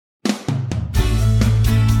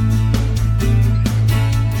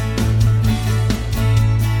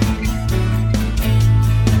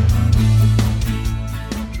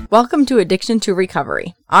Welcome to Addiction to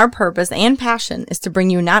Recovery. Our purpose and passion is to bring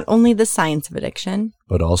you not only the science of addiction,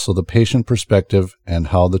 but also the patient perspective and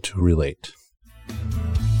how the two relate.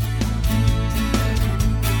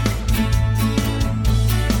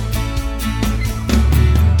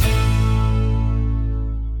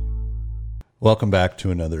 Welcome back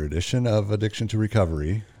to another edition of Addiction to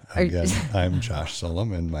Recovery. Again, I'm Josh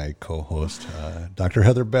Solom and my co-host, Dr.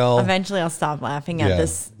 Heather Bell. Eventually I'll stop laughing at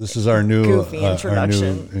this. This is our new goofy introduction.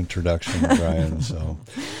 Our new introduction, Brian. So,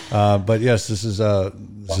 but yes, this is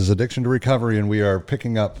Addiction to Recovery, and we are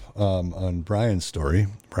picking up on Brian's story,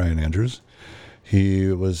 Brian Andrews.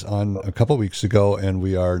 He was on a couple weeks ago, and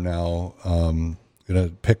we are now going to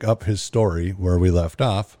pick up his story where we left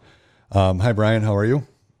off. Hi, Brian. How are you?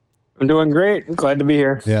 I'm doing great. Glad to be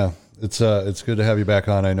here. Yeah. It's good to have you back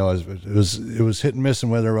on. I know it was hit and miss in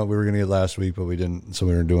whether we were going to get last week, but we didn't, so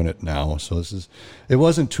we were doing it now. So it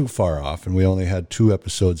wasn't too far off, and we only had 2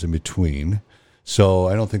 episodes in between, so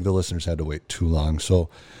I don't think the listeners had to wait too long. So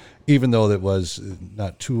even though that was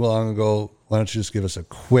not too long ago, why don't you just give us a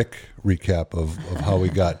quick recap of how we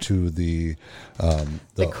got to the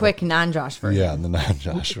quick non-Josh version? Yeah, the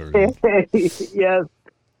non-Josh version. Yes.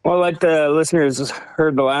 Well, like the listeners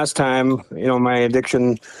heard the last time, my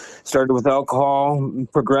addiction started with alcohol,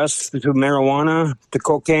 progressed to marijuana, to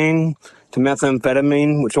cocaine, to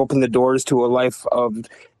methamphetamine, which opened the doors to a life of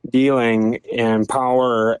dealing and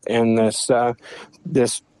power and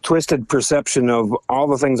this twisted perception of all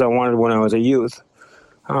the things I wanted when I was a youth.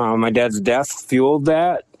 My dad's death fueled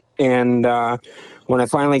that. And when I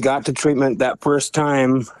finally got to treatment that first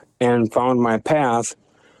time and found my path,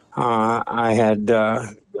 I had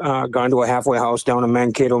gone to a halfway house down in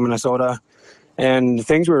Mankato, Minnesota, and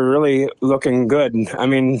things were really looking good. I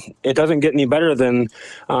mean, it doesn't get any better than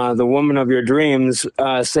the woman of your dreams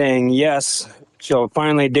saying, yes, she'll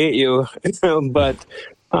finally date you. But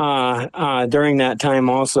during that time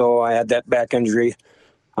also, I had that back injury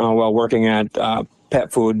while working at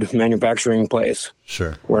pet food manufacturing place.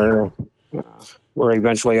 Sure. Where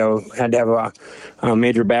eventually I had to have a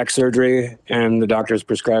major back surgery, and the doctors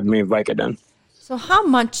prescribed me Vicodin. So how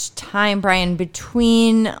much time, Brian,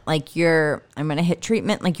 between I'm going to hit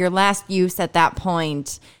treatment, like your last use at that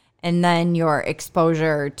point, and then your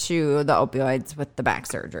exposure to the opioids with the back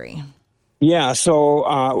surgery? Yeah, so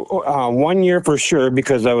 1 year for sure,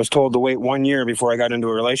 because I was told to wait 1 year before I got into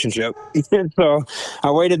a relationship. So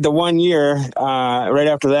I waited the 1 year. Right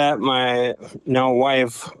after that, my now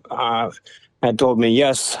wife had told me,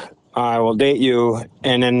 yes, I will date you.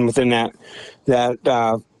 And then within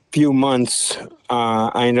that few months,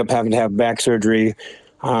 I ended up having to have back surgery.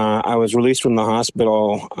 I was released from the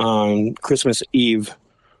hospital on Christmas Eve.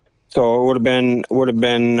 So it would have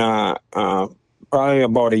been probably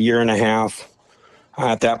about a year and a half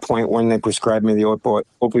at that point when they prescribed me the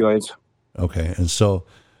opioids. Okay. And so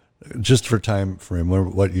just for time frame,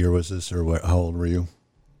 what year was this, or how old were you?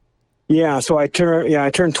 Yeah, so I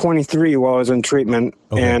turned 23 while I was in treatment,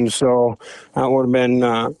 okay. And so I would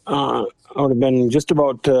have been just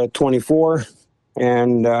about 24,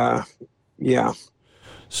 and yeah.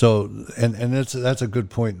 So and that's a good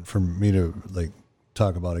point for me to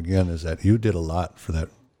talk about again, is that you did a lot for that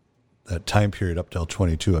time period up till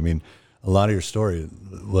 22. I mean, a lot of your story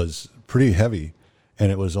was pretty heavy,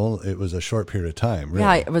 and it was a short period of time. Really.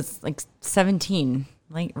 Yeah, it was 17,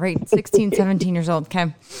 16, 17 years old.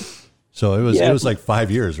 Okay. So it was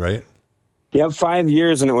 5 years, right? Yeah, 5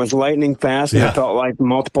 years, and it was lightning fast, and it felt like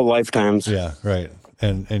multiple lifetimes. Yeah, right.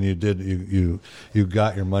 And you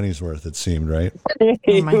got your money's worth, it seemed, right?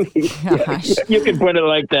 Oh my gosh. You can put it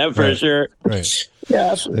like that for sure. Right.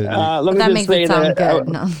 Yeah. Let me just say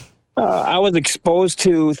that I was exposed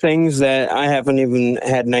to things that I haven't even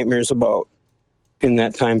had nightmares about in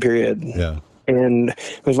that time period. Yeah. And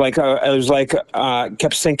it was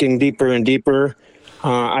kept sinking deeper and deeper.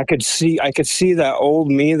 I could see that old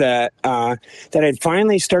me that I'd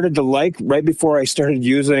finally started to like right before I started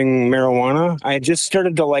using marijuana. I had just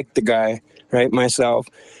started to like the guy, right, myself.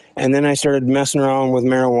 And then I started messing around with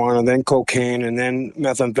marijuana, then cocaine, and then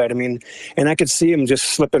methamphetamine. And I could see him just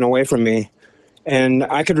slipping away from me. And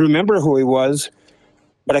I could remember who he was,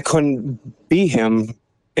 but I couldn't be him.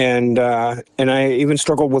 And I even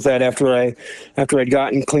struggled with that after I'd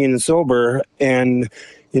gotten clean and sober. And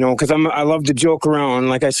because I love to joke around.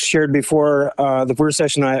 Like I shared before the first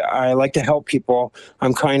session, I like to help people.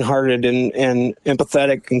 I'm kind-hearted and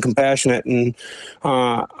empathetic and compassionate. And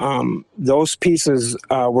those pieces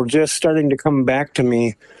were just starting to come back to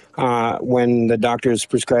me when the doctors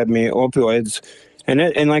prescribed me opioids.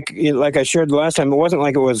 And like I shared the last time, it wasn't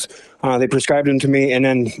like it was they prescribed them to me and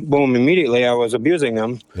then boom, immediately I was abusing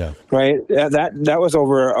them. Yeah. Right. That was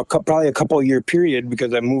over probably a couple year period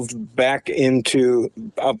because I moved back into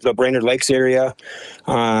up the Brainerd Lakes area.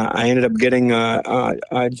 I ended up getting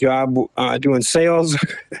a job doing sales,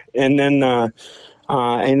 and then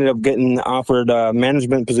I ended up getting offered a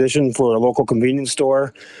management position for a local convenience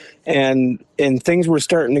store, and things were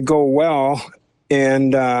starting to go well,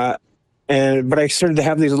 and but I started to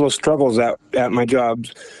have these little struggles at my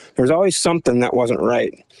jobs. There was always something that wasn't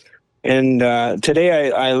right. And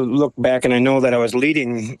today I look back and I know that I was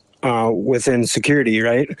leading within security,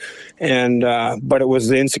 right? And but it was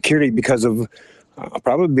the insecurity because of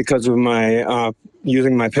probably because of my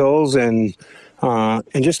using my pills and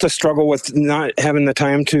just a struggle with not having the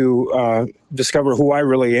time to discover who I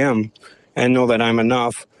really am and know that I'm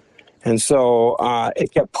enough. And so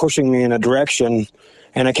it kept pushing me in a direction,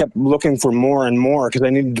 and I kept looking for more and more because I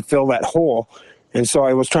needed to fill that hole. And so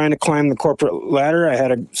I was trying to climb the corporate ladder. I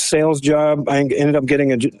had a sales job. I ended up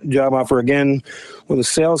getting a job offer again with a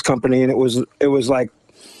sales company, and it was like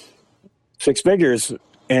 6 figures,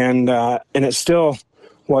 and it still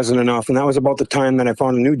wasn't enough. And that was about the time that I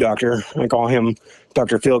found a new doctor. I call him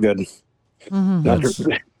Dr. Feelgood.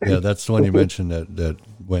 That's the one you mentioned that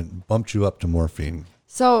bumped you up to morphine.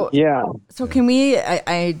 So yeah. So can we?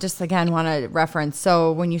 I just again want to reference.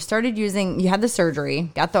 So when you started using, you had the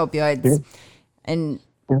surgery, got the opioids, and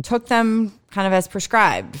took them kind of as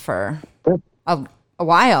prescribed for a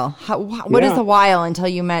while. What is a while until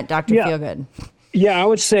you met Dr. Feelgood? Yeah, I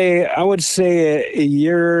would say a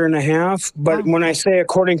year and a half. But when I say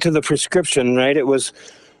according to the prescription, right, it was.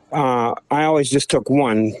 I always just took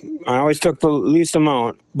one. I always took the least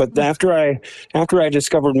amount. But after I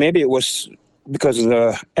discovered maybe it was because of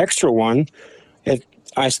the extra one,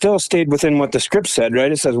 I still stayed within what the script said,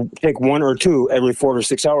 right? It says take 1 or 2 every 4 or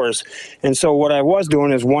 6 hours. And so what I was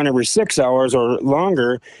doing is 1 every 6 hours or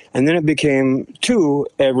longer, and then it became 2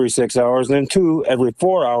 every 6 hours, then 2 every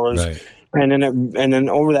 4 hours. Right. And then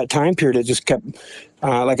over that time period, it just kept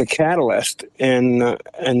like a catalyst. And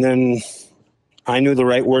then I knew the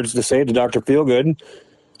right words to say to Dr. Feelgood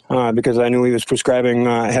because I knew he was prescribing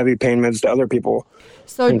heavy pain meds to other people.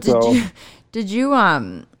 So did you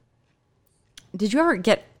ever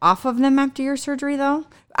get off of them after your surgery, though?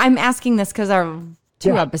 I'm asking this because our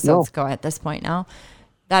 2 episodes go at this point now.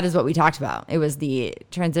 That is what we talked about. It was the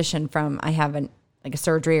transition from I have a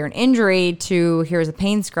surgery or an injury to here's a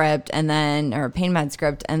pain script or a pain med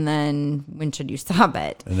script, and then when should you stop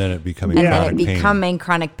it? And then it becoming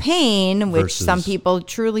chronic pain, which versus some people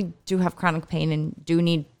truly do have chronic pain and do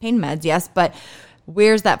need pain meds, yes. But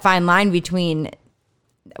where's that fine line between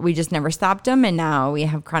we just never stopped them, and now we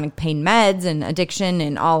have chronic pain meds and addiction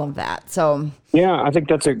and all of that? So yeah, I think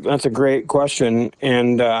that's a great question.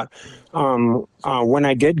 And when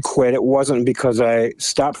I did quit, it wasn't because I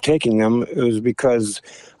stopped taking them. It was because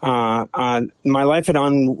my life had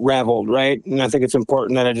unraveled, right? And I think it's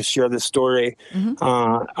important that I just share this story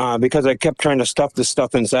because I kept trying to stuff this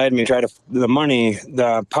stuff inside me, the money,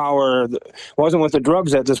 the power. It wasn't with the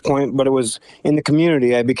drugs at this point, but it was in the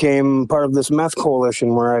community. I became part of this meth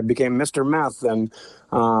coalition where I became Mr. Meth, and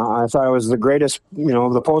I thought I was the greatest,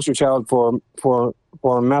 the poster child for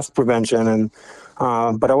meth prevention. And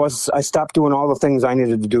but I stopped doing all the things I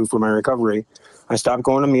needed to do for my recovery. I stopped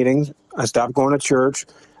going to meetings. I stopped going to church.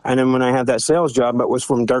 And then when I had that sales job, it was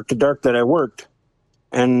from dark to dark that I worked.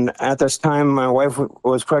 And at this time, my wife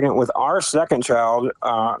was pregnant with our second child.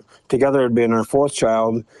 Together, it had been our 4th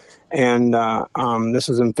child. And this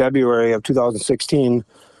was in February of 2016.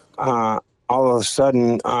 All of a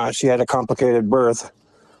sudden, she had a complicated birth.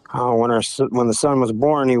 When the son was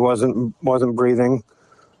born, he wasn't breathing.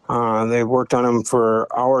 They worked on him for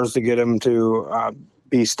hours to get him to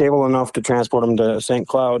be stable enough to transport him to St.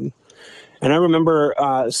 Cloud. And I remember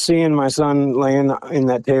seeing my son laying in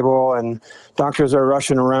that table, and doctors are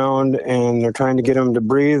rushing around and they're trying to get him to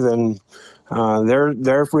breathe, and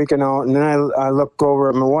they're freaking out. And then I look over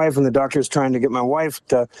at my wife, and the doctor's trying to get my wife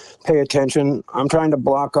to pay attention. I'm trying to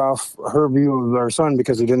block off her view of our son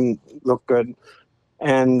because he didn't look good.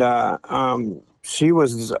 And the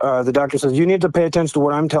doctor says, you need to pay attention to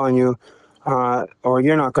what I'm telling you, or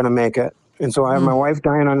you're not going to make it. And so I have my wife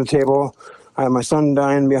dying on the table. I have my son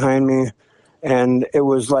dying behind me. And it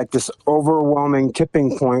was like this overwhelming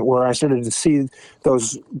tipping point where I started to see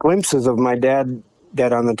those glimpses of my dad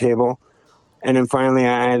dead on the table. And then finally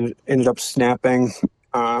I ended up snapping.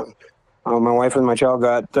 My wife and my child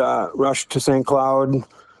got rushed to St. Cloud.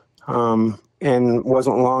 And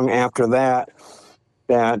wasn't long after that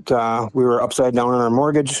we were upside down on our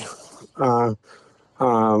mortgage.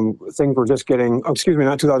 things were just getting, excuse me,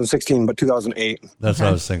 not 2016, but 2008. That's what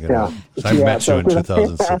I was thinking. Yeah. So I met you in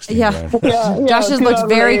 2016. Yeah. Right? Josh has looked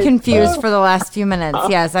very 2008. confused for the last few minutes.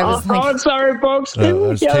 Yes, I was like, I'm sorry, folks. I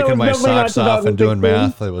was Yeah, it taking my definitely not socks off and doing 2016.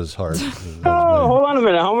 math. It was hard. Oh, hold on a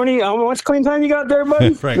minute. How much clean time you got there,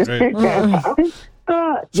 buddy? right. So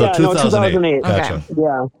Yeah, 2008. 2008. Gotcha.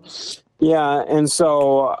 Yeah. Yeah, and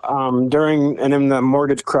so in the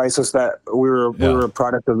mortgage crisis that we were a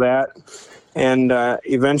product of that, and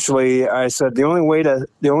eventually I said the only way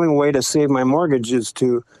to save my mortgage is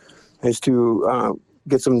to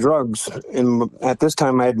get some drugs. And at this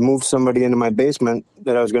time I had moved somebody into my basement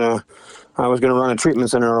that I was gonna run a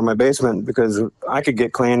treatment center out of my basement because I could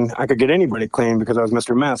get clean. I could get anybody clean because I was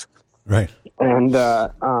Mr. Meth. Right. And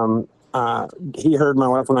he heard my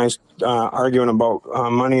wife and I arguing about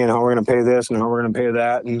money and how we're going to pay this and how we're going to pay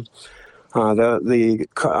that. And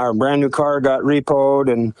our brand new car got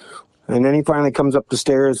repoed. And then he finally comes up the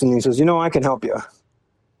stairs and he says, I can help you.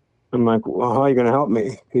 I'm like, well, how are you going to help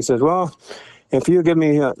me? He says, well, if you give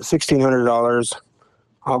me $1,600,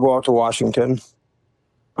 I'll go out to Washington.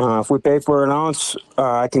 If we pay for an ounce,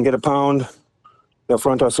 I can get a pound. They'll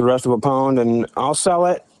front us the rest of a pound, and I'll sell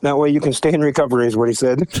it. That way you can stay in recovery, is what he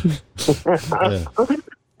said.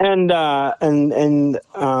 And I'll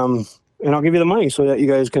give you the money so that you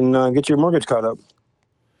guys can get your mortgage caught up.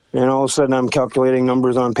 And all of a sudden I'm calculating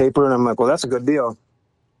numbers on paper, and I'm like, well, that's a good deal.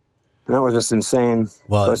 And that was just insane.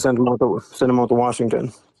 Well, so I sent him out to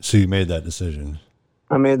Washington. So you made that decision.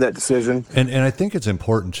 I made that decision. And I think it's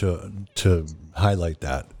important to highlight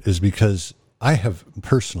that is because I have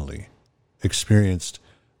personally experienced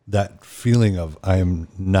that feeling of I'm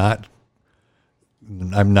not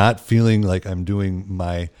feeling like I'm doing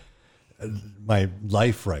my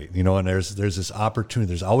life right, and there's this opportunity.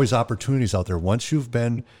 There's always opportunities out there. Once you've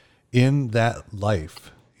been in that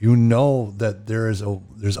life, that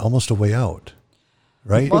there's almost a way out,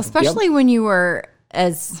 right? Well, especially when you were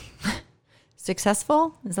as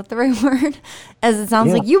successful, is that the right word? As it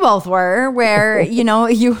sounds like you both were, where you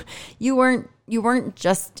weren't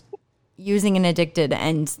just using and addicted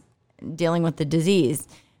and dealing with the disease.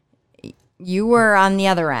 You were on the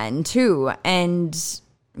other end too. And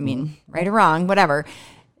I mean, right or wrong, whatever,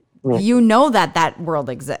 that world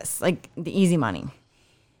exists, like the easy money.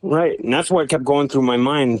 Right. And that's what kept going through my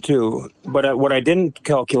mind too. But what I didn't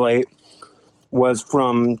calculate was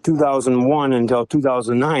from 2001 until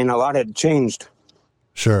 2009, a lot had changed.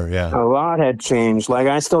 Sure. Yeah. A lot had changed. Like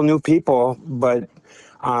I still knew people, but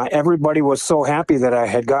everybody was so happy that I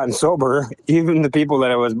had gotten sober. Even the people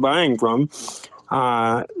that I was buying from,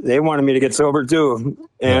 they wanted me to get sober too.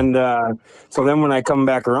 And so then when I come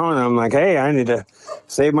back around, I'm like, hey, I need to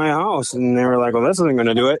save my house. And they were like, well, this isn't going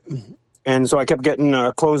to do it. And so I kept getting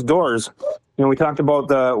closed doors. We talked about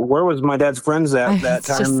where was my dad's friends at that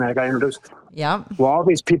time that I got introduced. Yeah. Well, all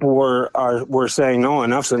these people were saying, no,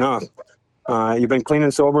 enough's enough. You've been clean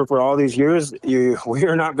and sober for all these years.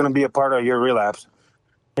 We're not going to be a part of your relapse.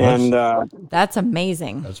 And that's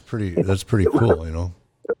amazing. That's pretty cool,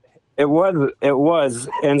 It was.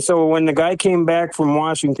 And so when the guy came back from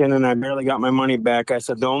Washington and I barely got my money back, I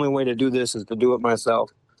said, the only way to do this is to do it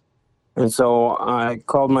myself. And so I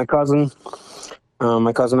called my cousin.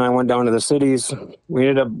 My cousin and I went down to the cities. We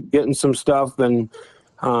ended up getting some stuff, and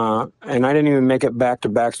I didn't even make it back to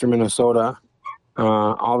Baxter, Minnesota.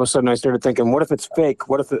 All of a sudden I started thinking, what if it's fake?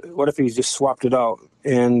 What if he's just swapped it out?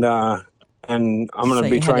 And I'm going to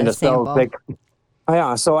be trying to sell fake. Oh,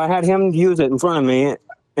 yeah. So I had him use it in front of me,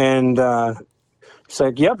 and it's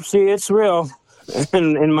like, yep, see, it's real.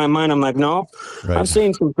 And in my mind, I'm like, no, right. I've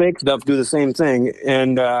seen some fake stuff do the same thing.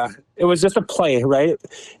 And it was just a play, right?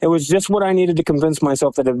 It was just what I needed to convince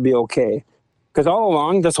myself that it'd be okay. Because all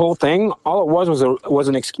along, this whole thing, all it was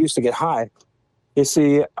an excuse to get high. You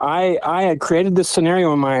see, I had created this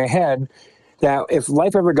scenario in my head that if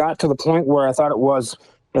life ever got to the point where I thought it was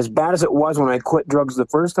as bad as it was when I quit drugs the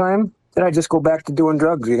first time, then I just go back to doing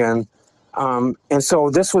drugs again. And so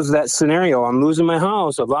this was that scenario. I'm losing my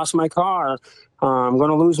house. I've lost my car. I'm going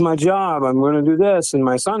to lose my job. I'm going to do this. And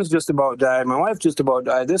my son's just about died. My wife just about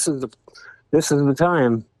died. This is the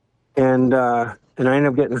time. And I ended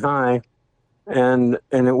up getting high. And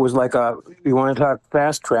it was like you want to talk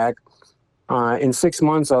fast track. In 6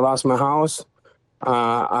 months, I lost my house.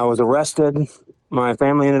 I was arrested. My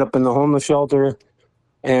family ended up in the homeless shelter.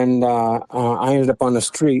 And I ended up on the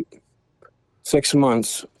street. 6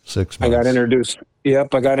 months. 6 months. I got introduced.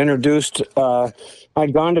 Yep, I got introduced.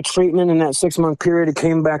 I'd gone to treatment in that 6 month period. It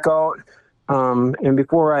came back out. And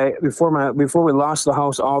before we lost the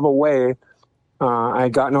house all the way, I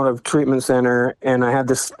had gotten out of treatment center, and I had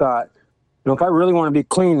this thought: if I really want to be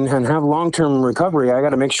clean and have long-term recovery, I got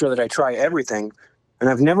to make sure that I try everything. And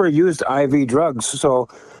I've never used IV drugs, so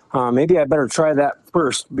maybe I better try that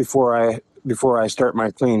first before I start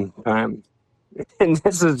my clean. And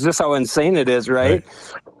this is just how insane it is, right?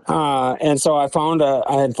 And so I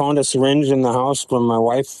had found a syringe in the house from my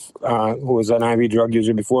wife, who was an IV drug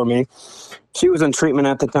user before me. She was in treatment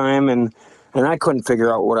at the time, and I couldn't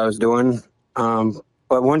figure out what I was doing.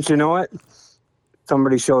 But once you know it,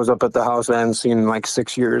 somebody shows up at the house I hadn't seen in like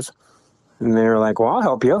 6 years, and they were like, "Well, I'll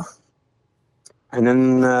help you." And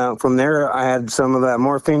then from there, I had some of that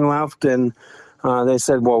morphine left, and they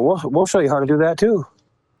said, "Well, we'll show you how to do that too."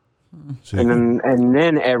 And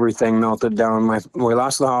then everything melted down. We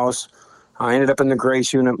lost the house. I ended up in the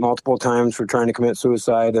Grace unit multiple times for trying to commit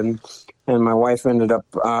suicide, and my wife ended up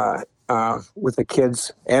with the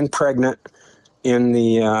kids and pregnant in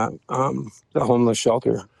the homeless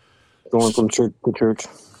shelter, going from church to church.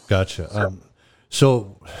 Gotcha.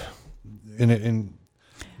 So, in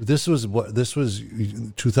this was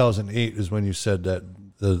 2008 is when you said that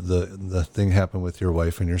the thing happened with your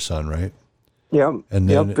wife and your son, right? Yep. And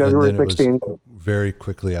then, February 16th. Very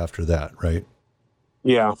quickly after that, right?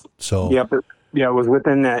 Yeah. So. Yep. Yeah, it was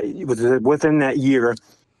within that. It was within that year.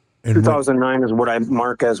 2009 is what I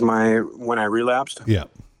mark as when I relapsed. Yeah.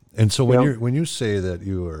 And so when you say that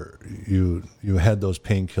you had those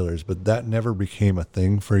painkillers, but that never became a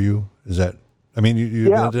thing for you, is that? I mean,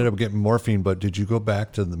 you ended up getting morphine, but did you go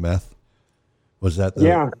back to the meth? Was that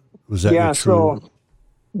Was that your true?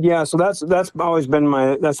 So that's always been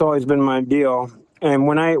my deal. And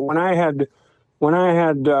when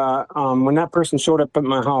that person showed up at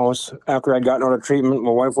my house after I'd gotten out of treatment,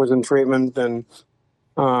 my wife was in treatment, and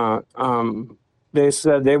they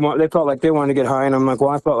said they felt like they wanted to get high, and I'm like,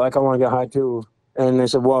 well, I felt like I want to get high too. And they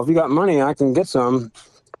said, well, if you got money, I can get some.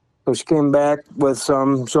 So she came back with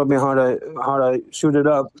some, showed me how to shoot it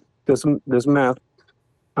up, this meth.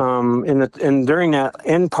 And during that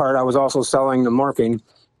end part, I was also selling the morphine,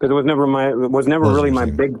 because it was never really my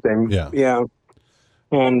big thing. Yeah.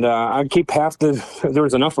 And I'd keep half there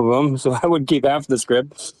was enough of them, so I would keep half the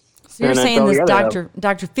script. So you're saying this Dr.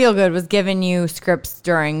 Feelgood was giving you scripts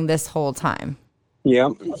during this whole time?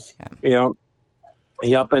 Yep. Okay.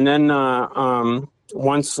 Yep. And then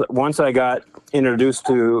once I got introduced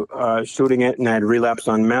to shooting it and I had relapsed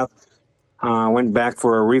on meth, I went back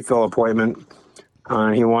for a refill appointment.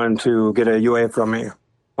 He wanted to get a UA from me.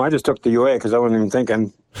 Well, I just took the UA because I wasn't even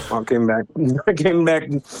thinking. I came back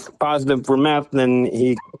positive for meth. Then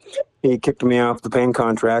he kicked me off the pain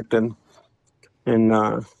contract, and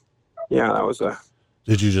that was a.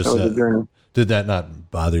 Did you just did that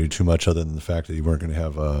not bother you too much, other than the fact that you weren't going to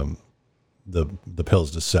have the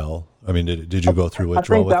pills to sell? I mean, did you go through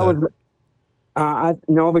withdrawal with that?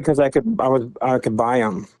 No, because I could buy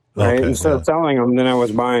them. Right? Okay, Instead of selling them, then I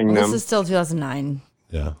was buying them. This is still 2009.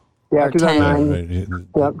 Yeah. Yeah, 2009. Right.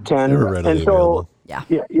 Yep, 10. They were readily available.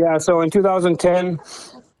 Yeah. So in 2010,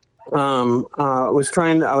 I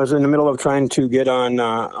was in the middle of trying to get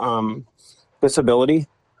on disability.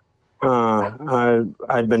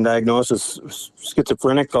 I'd been diagnosed as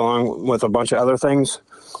schizophrenic along with a bunch of other things,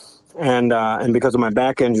 and because of my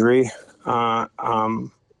back injury, so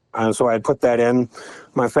I put that in.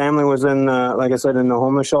 My family was in, like I said, in the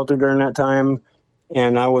homeless shelter during that time,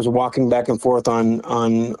 and I was walking back and forth on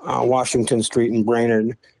Washington Street in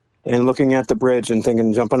Brainerd, and looking at the bridge and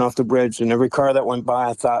thinking, jumping off the bridge. And every car that went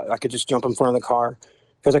by, I thought I could just jump in front of the car,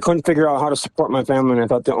 because I couldn't figure out how to support my family. And I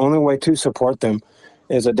thought the only way to support them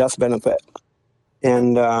is a death benefit.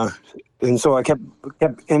 And so I kept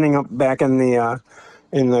ending up back in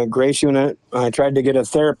the Grace unit. I tried to get a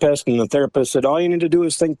therapist, and the therapist said, all you need to do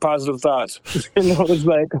is think positive thoughts. And I was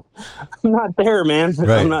like, I'm not there, man.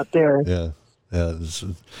 Right. I'm not there. Yeah.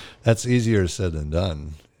 That's easier said than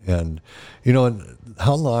done. And,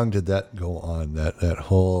 how long did that go on, that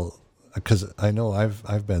whole, because I know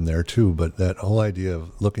I've been there too, but that whole idea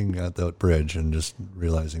of looking at that bridge and just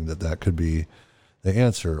realizing that could be the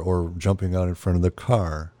answer, or jumping out in front of the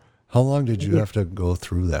car. How long did you have to go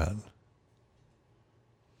through that?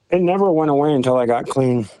 It never went away until I got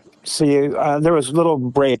clean. See, there was little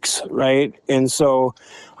breaks, right? And so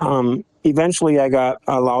eventually I got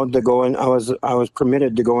allowed to go in. I was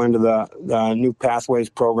permitted to go into the New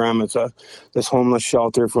Pathways program. It's this homeless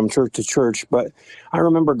shelter from church to church. But I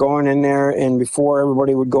remember going in there, and before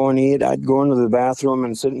everybody would go and eat, I'd go into the bathroom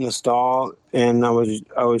and sit in the stall, and I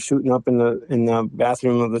was shooting up in the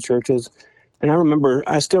bathroom of the churches. And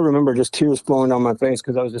I still remember just tears flowing down my face,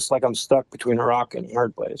 because I was just like, I'm stuck between a rock and a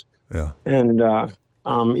hard place. Yeah. And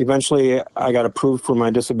eventually I got approved for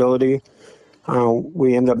my disability.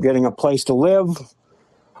 We ended up getting a place to live.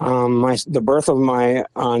 the birth of my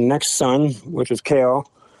next son, which is Kale,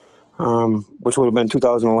 which would have been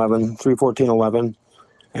 2011, 3/14/11,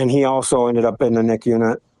 and he also ended up in the NIC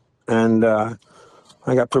unit, and I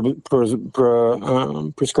got prescribed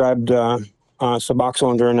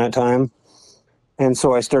Suboxone during that time, and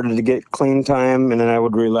so I started to get clean time, and then I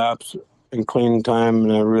would relapse, and clean time,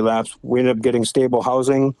 and I relapse. We ended up getting stable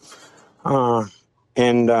housing.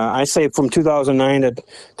 And I say from 2009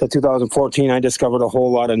 to 2014, I discovered a whole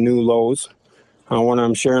lot of new lows. When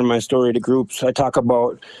I'm sharing my story to groups, I talk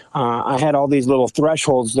about I had all these little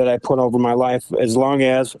thresholds that I put over my life. As long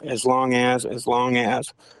as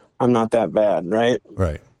I'm not that bad, right?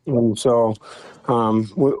 Right. And so,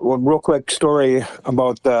 real quick story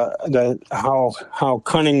about the how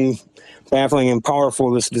cunning, baffling, and powerful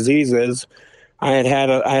this disease is. I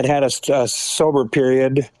had had a sober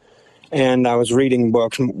period, and I was reading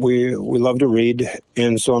books. We love to read,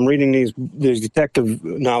 and so I'm reading these detective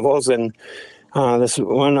novels, and this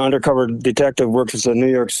one undercover detective works as a New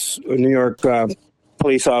York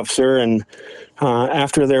police officer, and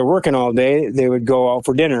after they're working all day, they would go out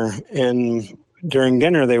for dinner, and during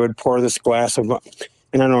dinner they would pour this glass of,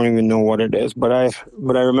 and I don't even know what it is, but I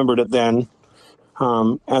remembered it then.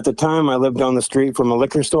 At the time, I lived down the street from a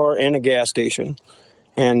liquor store and a gas station,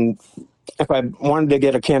 and if I wanted to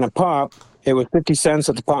get a can of pop, it was 50 cents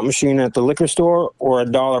at the pop machine at the liquor store, or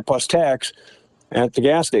 $1 plus tax at the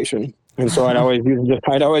gas station. And so I'd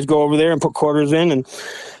always go over there and put quarters in, and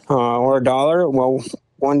or $1. Well,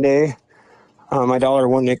 one day my dollar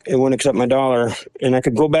wouldn't accept my dollar, and I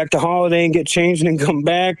could go back to Holiday and get changed and then come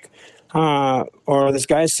back. Or this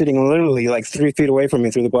guy's sitting literally like 3 feet away from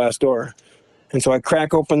me through the glass door. And so I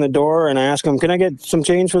crack open the door and I ask him, "Can I get some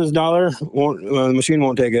change for this dollar?" The machine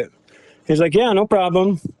won't take it. He's like, "Yeah, no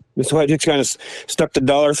problem." And so I just kind of stuck the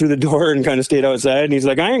dollar through the door and kind of stayed outside. And he's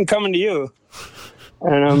like, "I ain't coming to you."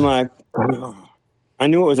 And I'm like, I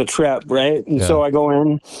knew it was a trap, right? And so I go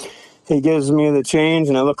in. He gives me the change,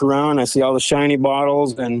 and I look around. I see all the shiny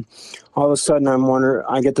bottles, and all of a sudden,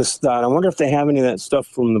 I get this thought: I wonder if they have any of that stuff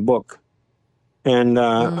from the book. And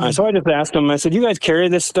so I just asked him. I said, "You guys carry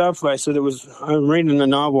this stuff?" I said, I'm reading the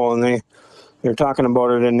novel, and they're talking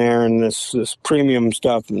about it in there, and this premium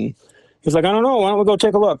stuff. And he's like, "I don't know. Why don't we go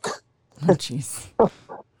take a look?" Oh, jeez.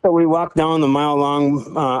 So we walked down the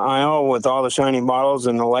mile-long aisle with all the shiny bottles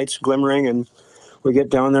and the lights glimmering, and we get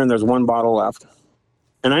down there, and there's one bottle left.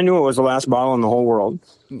 And I knew it was the last bottle in the whole world.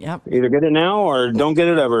 Yep. Either get it now or don't get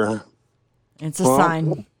it ever. It's a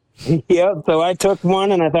sign. Yeah, so I took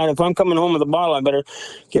one, and I thought, if I'm coming home with a bottle, I better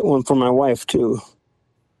get one for my wife, too.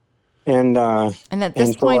 And at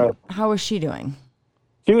this point, how was she doing?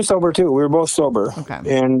 She was sober, too. We were both sober. Okay.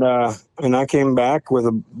 And I came back with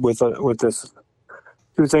this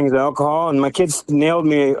 2 things of alcohol, and my kids nailed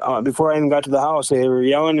me before I even got to the house. They were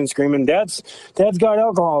yelling and screaming, Dad's got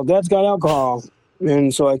alcohol, Dad's got alcohol.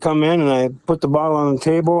 And so I come in, and I put the bottle on the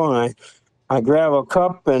table, and I grab a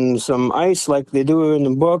cup and some ice like they do in the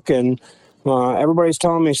book, and everybody's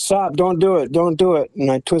telling me, "Stop, don't do it, don't do it."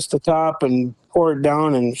 And I twist the top and pour it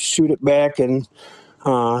down and shoot it back, and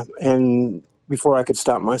before I could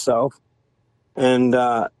stop myself. And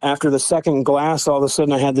after the second glass, all of a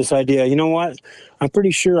sudden I had this idea. You know what? I'm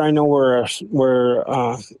pretty sure I know where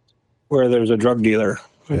there's a drug dealer.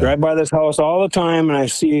 I drive by this house all the time, and I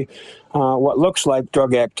see what looks like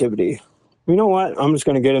drug activity. You know what? I'm just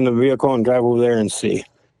going to get in the vehicle and drive over there and see.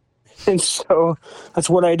 And so that's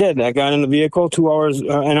what I did. I got in the vehicle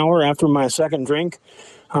an hour after my second drink,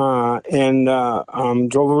 and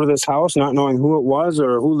drove over to this house, not knowing who it was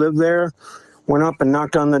or who lived there. Went up and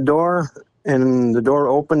knocked on the door, and the door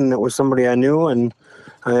opened, and it was somebody I knew, and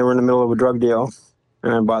they were in the middle of a drug deal,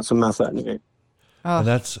 and I bought some meth that night. Oh.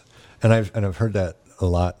 And I've heard that a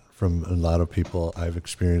lot from a lot of people. I've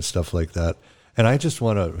experienced stuff like that, and I just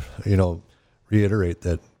want to, reiterate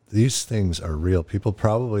that these things are real. People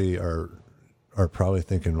probably are probably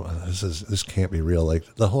thinking, well, this can't be real.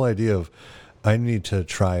 Like the whole idea of, I need to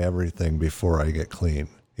try everything before I get clean.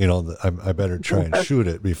 I better try and shoot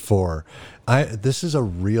it before this is a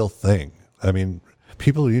real thing. I mean,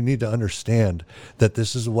 people, you need to understand that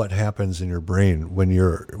this is what happens in your brain when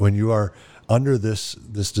you are under this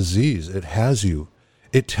disease. It has you.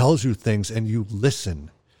 It tells you things, and you listen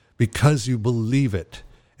because you believe it.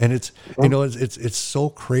 And it's so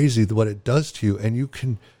crazy what it does to you.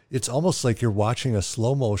 And it's almost like you're watching a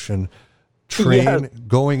slow motion train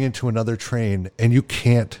going into another train, and you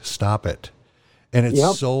can't stop it. And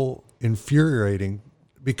it's so infuriating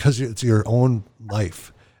because it's your own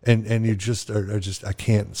life. And you just are I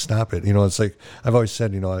can't stop it. It's like I've always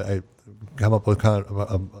said, I come up with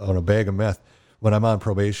on a bag of meth. when I'm on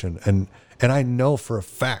probation. And I know for a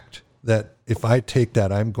fact that if I take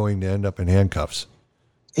that, I'm going to end up in handcuffs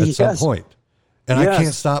at some point. And I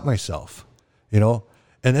can't stop myself, you know,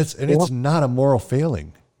 and it's not a moral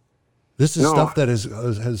failing. This is stuff that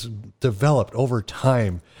has developed over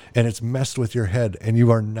time, and it's messed with your head, and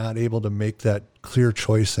you are not able to make that clear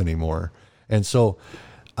choice anymore. And so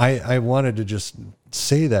I wanted to just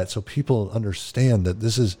say that so people understand that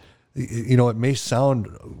this is, you know, it may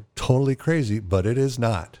sound totally crazy, but it is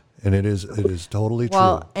not. And it is totally true.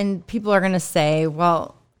 Well, and people are going to say,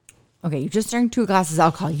 well, okay, you just drank 2 glasses of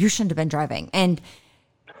alcohol. You shouldn't have been driving. And,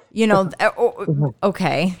 you know,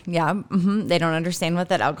 okay, yeah. They don't understand what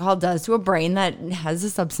that alcohol does to a brain that has a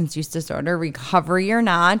substance use disorder, recovery or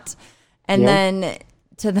not. And then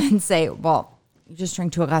to then say, well, you just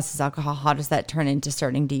drank 2 glasses of alcohol. How does that turn into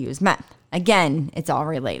starting to use meth? Again, it's all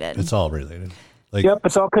related. It's all related. Like,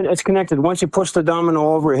 it's connected. Once you push the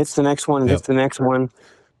domino over, it hits the next one, hits the next one.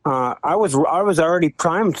 I was already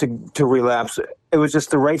primed to relapse. It was just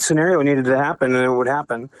the right scenario needed to happen, and it would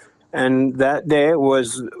happen. And that day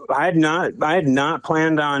I had not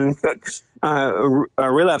planned on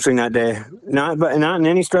relapsing that day, not in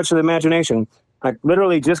any stretch of the imagination. Like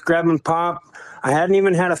literally just grab and pop. I hadn't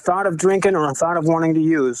even had a thought of drinking or a thought of wanting to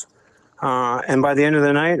use. And by the end of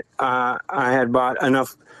the night, I had bought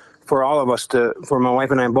enough for all of us for my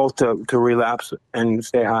wife and I both to relapse and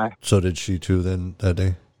stay high. So did she too then that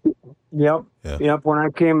day? Yep. Yeah. Yep. When I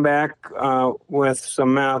came back with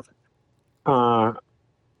some meth,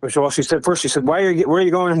 she said, where are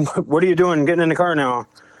you going? What are you doing getting in the car now?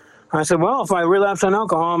 I said, well, if I relapse on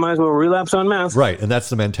alcohol, I might as well relapse on meth. Right. And that's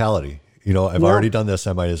the mentality. You know, I've already done this.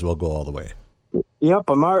 I might as well go all the way. Yep.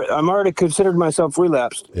 I'm already considered myself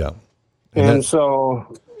relapsed. Yeah. And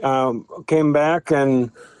so came back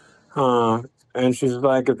and she's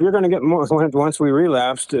like, if you're going to get more, once we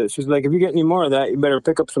relapsed, she's like, if you get any more of that, you better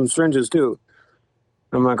pick up some syringes too.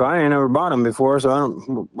 I'm like, I ain't never bought them before, so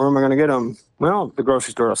where am I going to get them? Well, the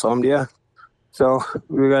grocery store will sell them to you. So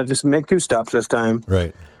we got to just make 2 stops this time.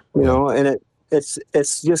 Right. You know, and it's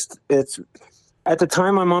at the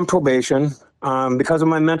time I'm on probation, because of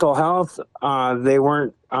my mental health, they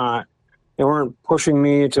weren't pushing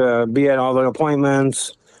me to be at all the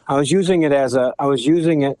appointments. I was using it as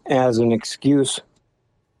an excuse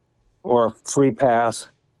or a free pass.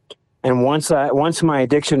 And once my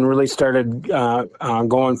addiction really started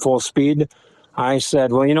going full speed, I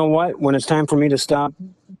said, well, you know what? When it's time for me to stop,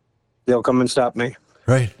 they'll come and stop me.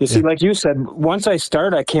 Right. You see, like you said, once I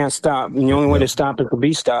start, I can't stop. And the only way to stop is to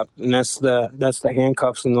be stopped. And that's the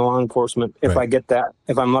handcuffs and the law enforcement. If I get that,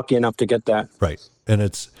 if I'm lucky enough to get that. Right. And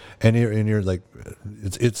you're like,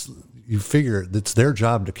 you figure it's their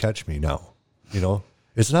job to catch me now. You know,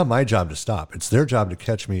 it's not my job to stop. It's their job to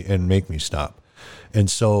catch me and make me stop. And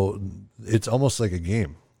so it's almost like a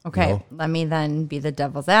game. Okay, you know? Let me then be the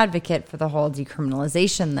devil's advocate for the whole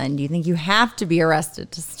decriminalization then. Do you think you have to be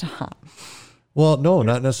arrested to stop? Well, no,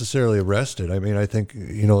 not necessarily arrested. I mean, I think,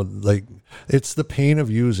 you know, like it's the pain of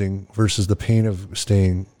using versus the pain of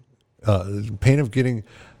pain of getting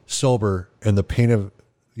sober and the pain of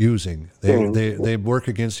using. They work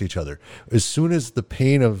against each other. As soon as the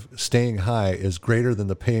pain of staying high is greater than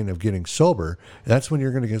the pain of getting sober, that's when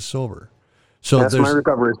you're going to get sober. So that's my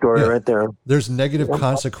recovery story right there. There's negative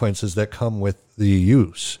consequences that come with the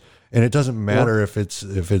use. And it doesn't matter if it's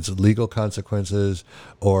legal consequences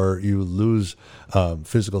or you lose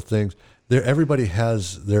physical things. Everybody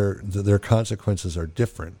has their consequences are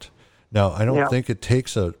different. Now, I don't think it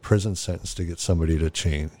takes a prison sentence to get somebody to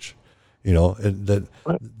change. You know,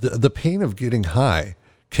 the pain of getting high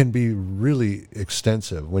can be really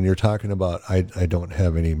extensive when you're talking about I don't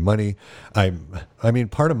have any money. I mean,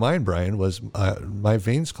 part of mine, Brian, was my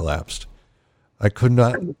veins collapsed. I could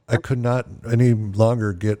not any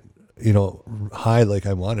longer get, you know, high like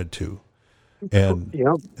I wanted to. And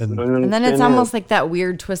then it's almost like that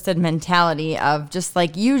weird twisted mentality of just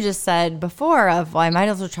like you just said before of, well, I might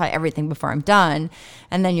as well try everything before I'm done.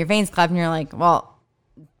 And then your veins collapse and you're like, well,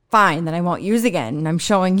 fine, then I won't use again. And I'm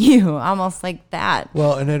showing you almost like that.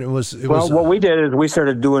 Well, and then it was what we did is we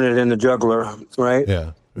started doing it in the jugular, right?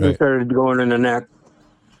 Yeah. Right. We started going in the neck.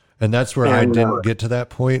 And that's where I didn't get to that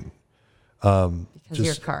point. Because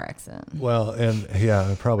your car accident. Well, and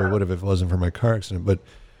I probably would have if it wasn't for my car accident. But,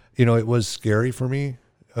 you know, it was scary for me.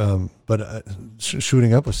 But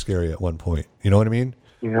shooting up was scary at one point. You know what I mean?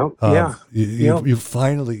 You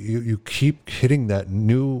finally you keep hitting that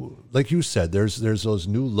new, like you said, there's those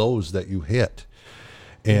new lows that you hit,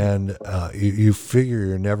 and you figure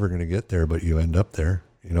you're never going to get there, but you end up there.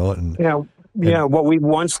 You know, and what we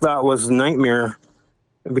once thought was a nightmare,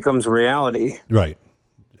 it becomes reality. Right.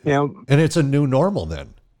 Yep. And it's a new normal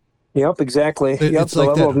then. Yep, exactly. It's The like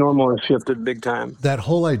level that. of normal has shifted big time. That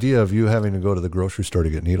whole idea of you having to go to the grocery store to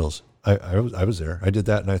get needles. I was there. I did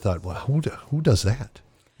that, and I thought, well, who does that?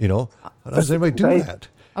 How does anybody do Right. that?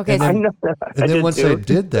 Okay. And I then, know that. and then once I too.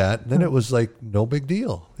 did that, then it was like no big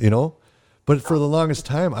deal, But for the longest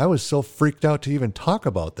time, I was so freaked out to even talk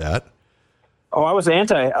about that. Oh, I was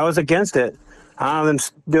against it.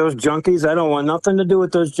 Those junkies, I don't want nothing to do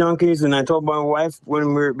with those junkies. And I told my wife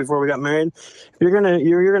before we got married, if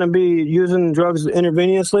you're gonna be using drugs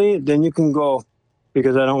intravenously, then you can go,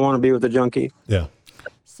 because I don't want to be with a junkie. Yeah.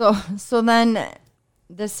 So then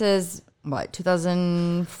this is what,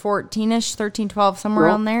 2014ish, 13, 12, somewhere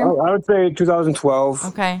around there? I would say 2012.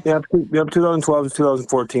 Okay. Yep, 2012 to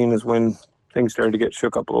 2014 is when things started to get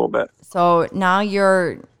shook up a little bit. So now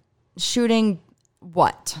you're shooting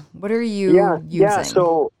what? What are you using? Yeah.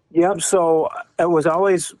 So it was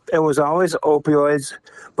always opioids,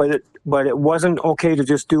 but it wasn't okay to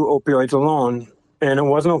just do opioids alone, and it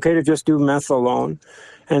wasn't okay to just do meth alone.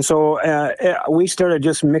 And so we started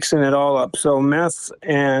just mixing it all up. So meth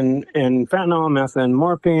and fentanyl, meth and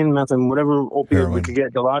morphine, meth and whatever opioid Heroin. we could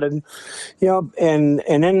get dilaudid. Yep. And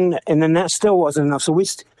then that still wasn't enough. So we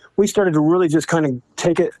started to really just kind of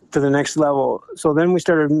take it to the next level. So then we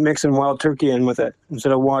started mixing wild turkey in with it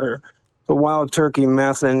instead of water. So wild turkey,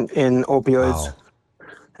 meth, and opioids.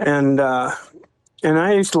 Wow. And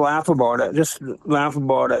I used to laugh about it, just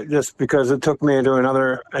because it took me to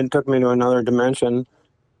another dimension.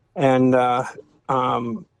 And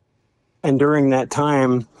during that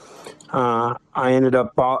time, I ended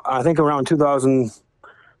up, I think around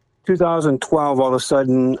 2012, all of a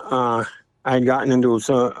sudden, I had gotten into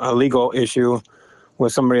a legal issue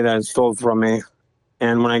with somebody that had stole from me.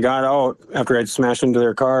 And when I got out, after I'd smashed into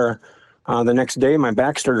their car, the next day my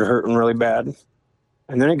back started hurting really bad.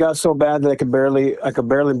 And then it got so bad that I could barely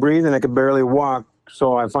breathe and I could barely walk.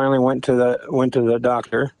 So I finally went to the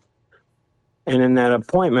doctor. And in that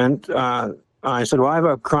appointment, I said, well, I have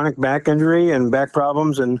a chronic back injury and back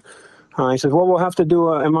problems. And he said, well, we'll have to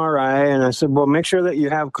do an MRI. And I said, well, make sure that you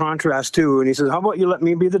have contrast too. And he said, how about you let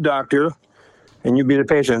me be the doctor and you be the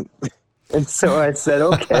patient? And so I said,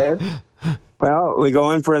 okay. Well, we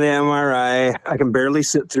go in for the MRI. I can barely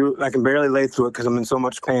lay through it because I'm in so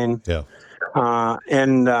much pain. Yeah. I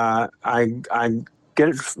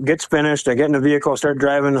gets finished. I get in the vehicle, start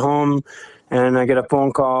driving home, and I get a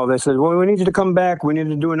phone call. They said, well, we need you to come back. We need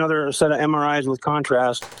to do another set of MRIs with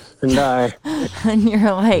contrast and die. And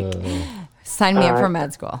you're like, sign me up for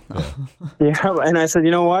med school. Yeah. And I said,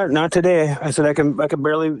 you know what? Not today. I said, I could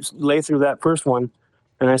barely lay through that first one.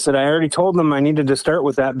 And I said, I already told them I needed to start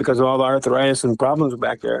with that because of all the arthritis and problems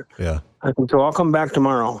back there. Yeah. I said, so I'll come back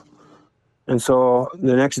tomorrow. And so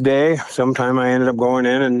the next day, sometime I ended up going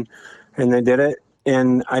in and they did it.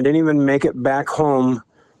 And I didn't even make it back home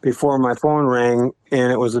before my phone rang.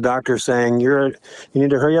 And it was the doctor saying, you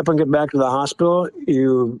need to hurry up and get back to the hospital.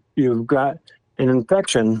 You've got an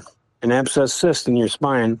infection, an abscess cyst in your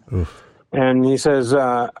spine. Oof. And he says,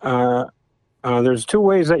 there's two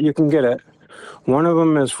ways that you can get it. One of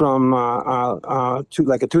them is from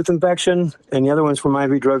like a tooth infection, and the other one's from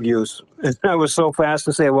IV drug use. And I was so fast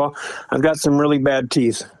to say, well, I've got some really bad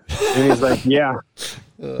teeth. And he's like, yeah.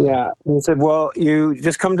 Yeah. And he said, well, you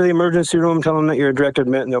just come to the emergency room, tell them that you're a direct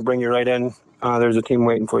admit, and they'll bring you right in. There's a team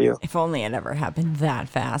waiting for you. If only it ever happened that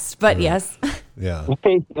fast. But yes. Yeah.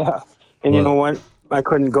 Yeah. And you know what? I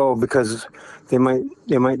couldn't go because they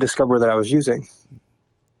might discover that I was using.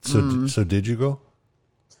 So did you go?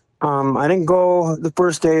 I didn't go the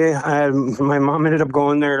first day. My mom ended up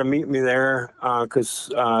going there to meet me there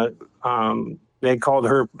because they called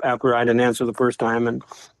her after I didn't answer the first time, and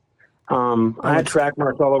I had track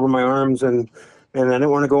marks all over my arms, and I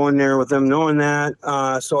didn't want to go in there with them knowing that.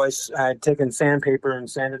 So I had taken sandpaper and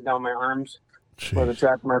sanded down my arms where the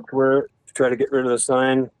track marks were to try to get rid of the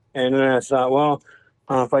sign. And then I thought, well,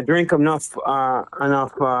 if I drink enough.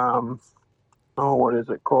 What is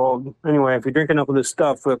it called? Anyway, if you drink enough of this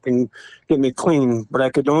stuff, it can get me clean. But I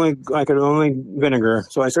could only vinegar.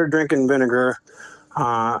 So I started drinking vinegar.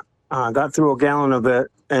 Got through a gallon of it,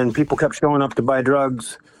 and people kept showing up to buy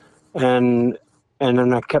drugs, and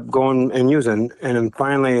then I kept going and using. And then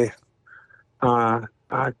finally, 2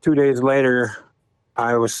 days later,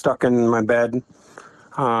 I was stuck in my bed.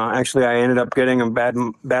 Actually, I ended up getting a bad.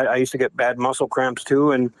 I used to get bad muscle cramps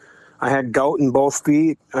too, and I had gout in both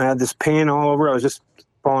feet. I had this pain all over. I was just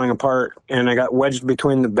falling apart, and I got wedged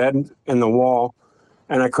between the bed and the wall,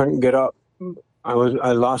 and I couldn't get up. I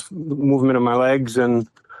lost movement of my legs, and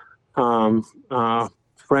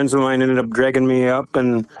friends of mine ended up dragging me up,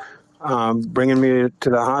 and bringing me to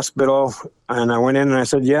the hospital. And I went in and I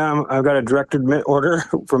said, yeah, I've got a direct admit order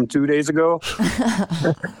from 2 days ago.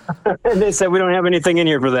 And they said, we don't have anything in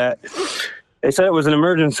here for that. They said it was an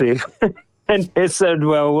emergency. And they said,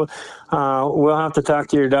 well, we'll have to talk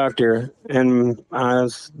to your doctor. And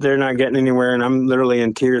they're not getting anywhere. And I'm literally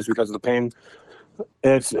in tears because of the pain.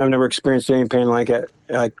 I've never experienced any pain like it,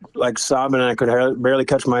 like sobbing. And I could barely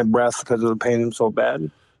catch my breath because of the pain so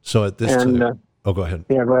bad. So at this time, oh, go ahead.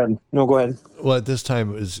 Yeah, go ahead. No, go ahead. Well, at this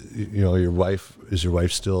time, is your wife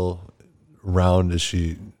still around? Is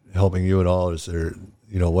she helping you at all? Is there,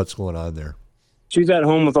 what's going on there? She's at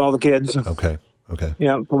home with all the kids. Okay.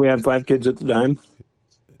 Yeah, we had 5 kids at the time.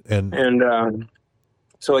 And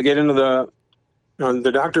so I get into the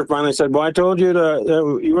doctor finally said, well, I told you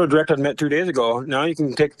that you were direct admit 2 days ago. Now you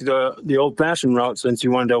can take the old-fashioned route since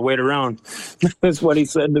you wanted to wait around. That's what he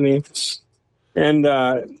said to me. And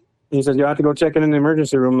he said, you have to go check in the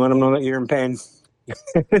emergency room and let them know that you're in pain.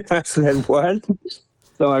 I said, what?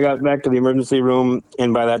 So I got back to the emergency room,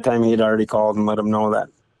 and by that time he had already called and let them know that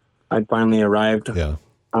I'd finally arrived. Yeah.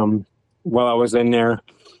 While I was in there,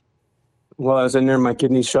 my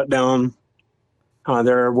kidneys shut down.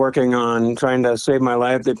 They're working on trying to save my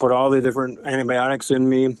life. They put all the different antibiotics in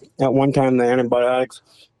me. At one time, the antibiotics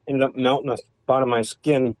ended up melting a spot of my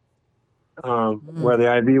skin where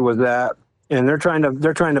the IV was at. And they're trying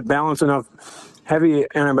to balance enough heavy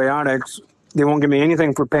antibiotics. They won't give me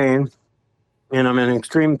anything for pain, and I'm in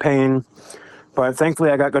extreme pain. But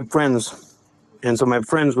thankfully, I got good friends, and so my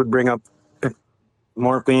friends would bring up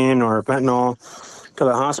morphine or fentanyl to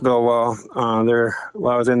the hospital while I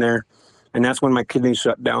was in there, and that's when my kidneys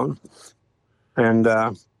shut down. And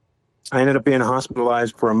I ended up being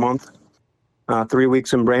hospitalized for a month, 3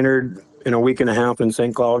 weeks in Brainerd, and a week and a half in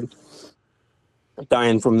St. Cloud,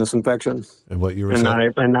 dying from this infection. And what year was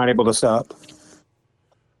that? And not able to stop.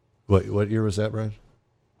 What year was that, Brian?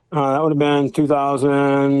 That would have been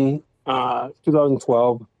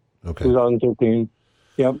 2012, Okay. 2013.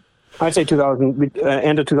 Yep. I'd say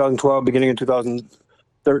end of 2012, beginning of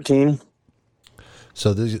 2013.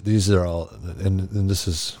 So these are all, and this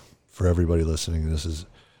is for everybody listening. This is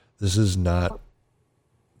not.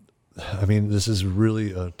 I mean, this is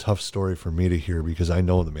really a tough story for me to hear because I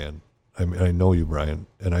know the man. I know you, Brian,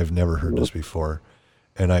 and I've never heard this before,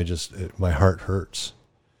 and my heart hurts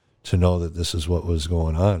to know that this is what was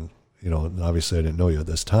going on. And obviously I didn't know you at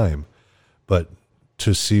this time, but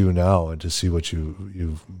to see you now and to see what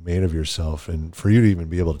you've made of yourself, and for you to even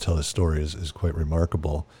be able to tell this story is quite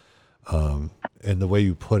remarkable. And the way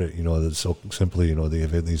you put it, that's so simply, they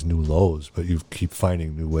have these new lows, but you keep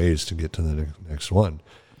finding new ways to get to the next one.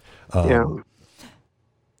 Yeah.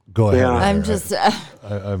 Go ahead. Yeah. I'm just,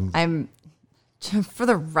 I'm, for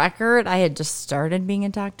the record, I had just started being a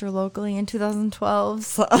doctor locally in 2012.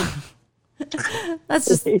 So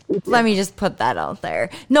let me just put that out there.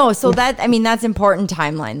 No, so that's important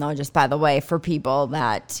timeline though, just by the way, for people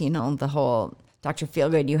that, the whole Dr.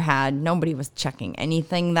 Feelgood you had, nobody was checking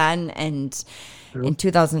anything then. And in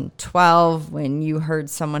 2012, when you heard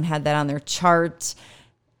someone had that on their chart,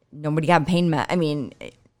 nobody got pain med. I mean,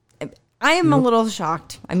 I am a little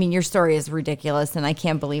shocked. I mean, your story is ridiculous, and I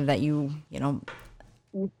can't believe that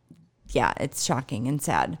yeah, it's shocking and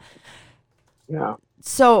sad. Yeah.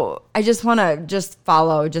 So I just want to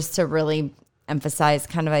follow to really emphasize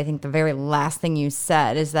kind of, I think the very last thing you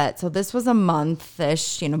said is that, so this was a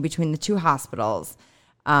month-ish, between the two hospitals.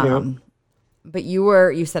 But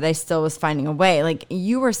you said I still was finding a way. Like,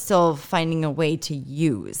 you were still finding a way to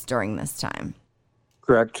use during this time.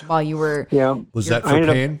 Correct. While you were... Yeah. Was that for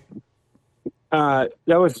pain? That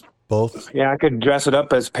was... Both? Yeah, I could dress it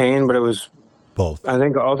up as pain, but it was... Both. I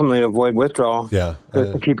think ultimately to avoid withdrawal. Yeah.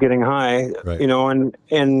 To keep getting high. Right.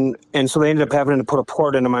 And so they ended up having to put a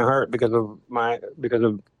port into my heart because of my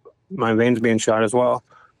veins being shot as well.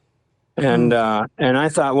 And and I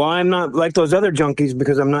thought, well, I'm not like those other junkies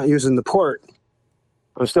because I'm not using the port.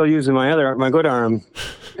 I'm still using my good arm.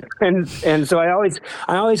 And so I always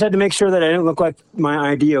had to make sure that I didn't look like my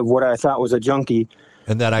idea of what I thought was a junkie.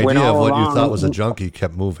 And that idea of what you thought was a junkie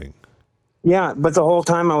kept moving. Yeah, but the whole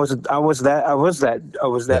time I was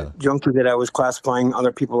that junkie that I was classifying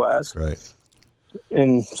other people as. Right.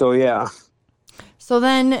 And so yeah. So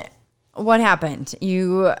then what happened?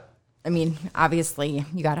 Obviously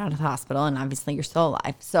you got out of the hospital and obviously you're still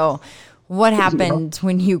alive. So what happened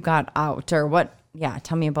when you got out, or what? Yeah,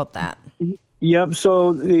 tell me about that. Yep.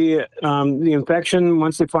 So the infection,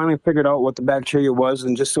 once they finally figured out what the bacteria was,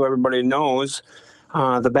 and just so everybody knows,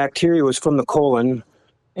 the bacteria was from the colon.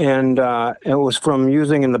 And it was from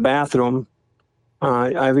using in the bathroom,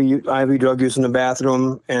 IV drug use in the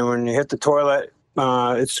bathroom. And when you hit the toilet,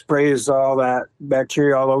 it sprays all that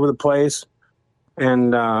bacteria all over the place.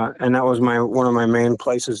 And that was one of my main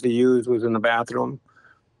places to use was in the bathroom.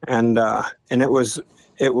 And it was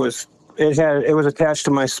it was attached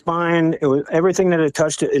to my spine. It was everything that it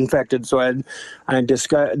touched it infected. So I had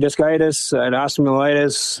discitis, I had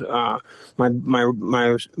osteomyelitis.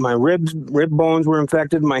 My rib bones were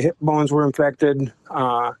infected. My hip bones were infected.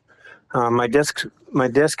 My disc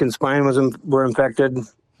and spine were infected.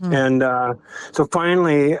 And so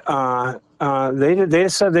finally, they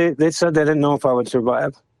said they didn't know if I would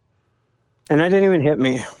survive, and that didn't even hit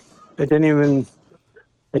me. It didn't even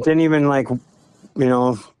like,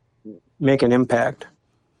 make an impact.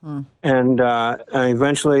 And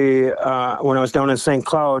eventually, when I was down in St.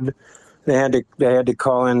 Cloud, they had to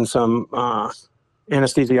call in some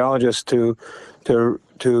anesthesiologist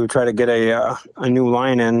to try to get a new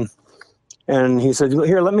line in. And he said,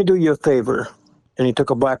 "Here, let me do you a favor." And he took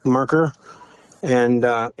a black marker and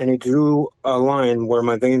he drew a line where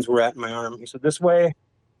my veins were at in my arm. He said, "This way,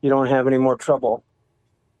 you don't have any more trouble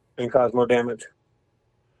and cause more damage."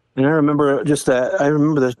 And I remember just that. I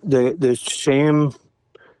remember the shame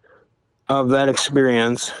of that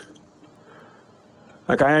experience.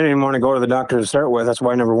 Like, I didn't want to go to the doctor to start with. That's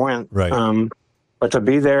why I never went. Right. But to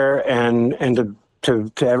be there and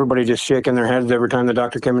to everybody just shaking their heads every time the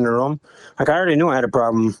doctor came in the room. Like, I already knew I had a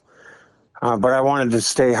problem, but I wanted to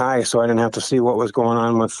stay high so I didn't have to see what was going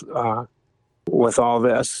on with all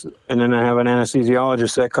this. And then I have an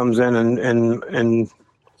anesthesiologist that comes in and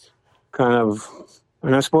kind of,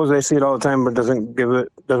 and I suppose they see it all the time, but doesn't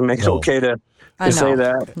make it okay to say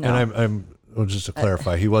that. No. And well, just to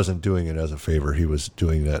clarify, he wasn't doing it as a favor. He was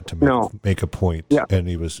doing that to make a point. Yeah. And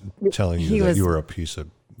he was telling you that you were a piece of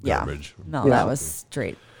garbage. Yeah. No, that was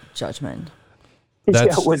straight judgment.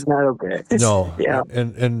 That was not okay. No. Yeah.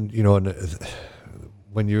 And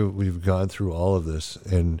when we've gone through all of this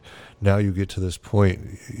and now you get to this point,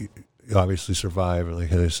 you obviously survive.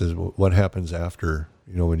 Like I said, what happens after,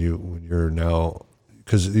 when you're now,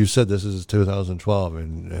 because you said this is 2012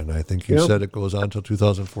 and I think you said it goes on until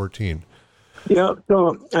 2014. Yeah.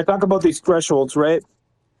 So I talk about these thresholds, right?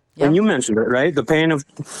 Yeah. And you mentioned it, right? The pain of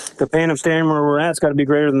staying where we're at's got to be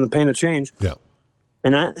greater than the pain of change. Yeah.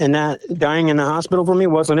 And that dying in the hospital for me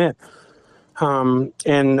wasn't it. And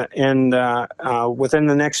within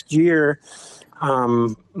the next year,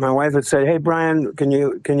 my wife had said, "Hey, Brian, can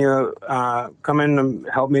you come in and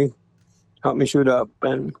help me shoot up?"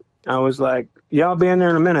 And I was like, "Yeah, I'll be in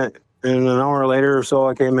there in a minute." And an hour later or so,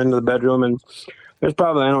 I came into the bedroom and there's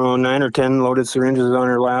probably, 9 or 10 loaded syringes on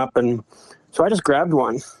her lap. And so I just grabbed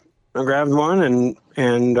one. I grabbed one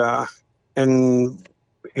and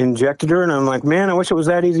injected her. And I'm like, "Man, I wish it was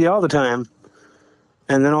that easy all the time."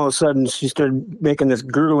 And then all of a sudden she started making this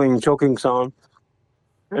gurgling, choking sound.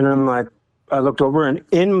 And I'm like, I looked over and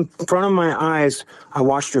in front of my eyes, I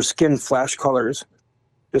watched her skin flash colors,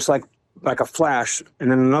 just like a flash,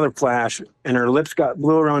 and then another flash, and her lips got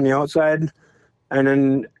blue around the outside. And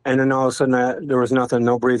then all of a sudden there was nothing,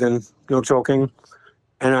 no breathing, no choking.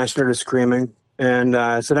 And I started screaming and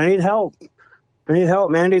I said, I need help.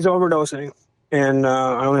 Mandy's overdosing. And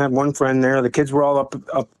I only had one friend there. The kids were all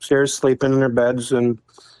upstairs sleeping in their beds. And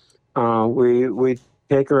we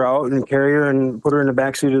take her out and carry her and put her in the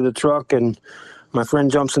backseat of the truck. And my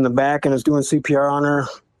friend jumps in the back and is doing CPR on her.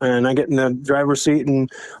 And I get in the driver's seat and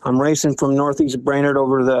I'm racing from Northeast Brainerd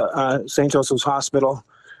over to the St. Joseph's Hospital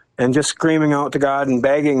and just screaming out to God and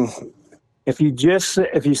begging, if you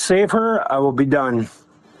save her, I will be done.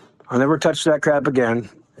 I'll never touch that crap again.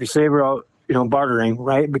 If you save her, I'll, bartering,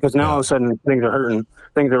 right? Because now all of a sudden things are hurting.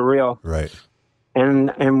 Things are real. Right.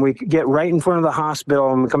 And we get right in front of the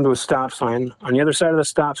hospital and we come to a stop sign. On the other side of the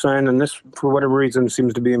stop sign, and this, for whatever reason,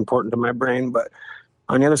 seems to be important to my brain, but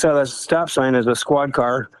on the other side of the stop sign is a squad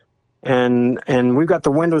car. And we've got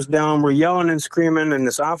the windows down. We're yelling and screaming, and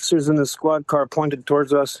this officer's in the squad car pointed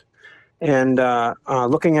towards us and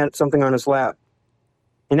looking at something on his lap.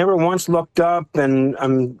 He never once looked up, and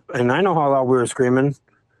I know how loud we were screaming.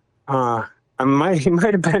 He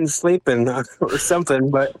might have been sleeping or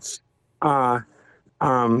something, but at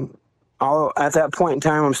that point in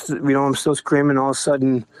time, I'm still screaming. All of a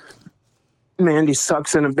sudden, Mandy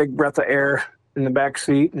sucks in a big breath of air in the back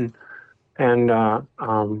seat, and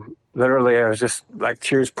literally, I was just like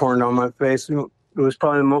tears pouring down my face. It was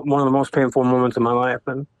probably one of the most painful moments of my life.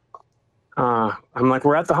 And I'm like,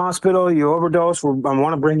 "We're at the hospital. You overdosed. I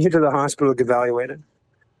want to bring you to the hospital to get evaluated."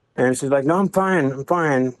 And she's like, "No, I'm fine.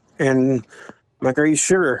 And I'm like, "Are you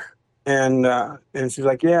sure?" And she's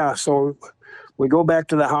like, "Yeah." So we go back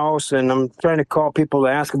to the house, and I'm trying to call people to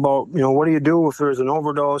ask about, what do you do if there's an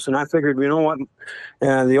overdose? And I figured, you know what,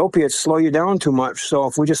 the opiates slow you down too much. So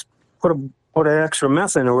if we just put an extra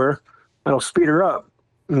meth into her, that'll speed her up.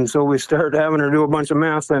 And so we started having her do a bunch of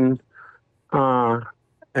meth, and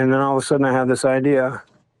then all of a sudden I had this idea.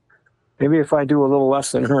 Maybe if I do a little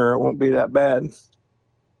less than her, it won't be that bad.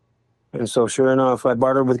 And so sure enough, I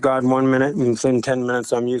bartered with God 1 minute, and within 10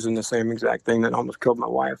 minutes, I'm using the same exact thing that almost killed my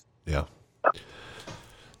wife. Yeah.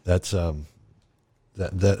 That's, I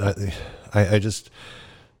just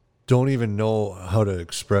don't even know how to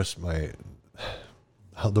express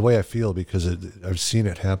the way I feel, because I've seen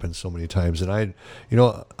it happen so many times. And I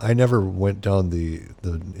never went down the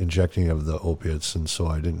injecting of the opiates. And so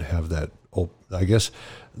I didn't have that. I guess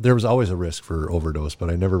there was always a risk for overdose, but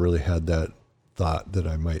I never really had that thought that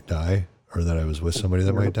I might die, or that I was with somebody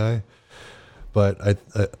that might die. But I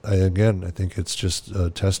think it's just a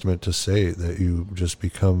testament to say that you just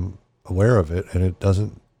become aware of it, and it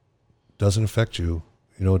doesn't affect you,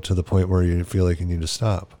 to the point where you feel like you need to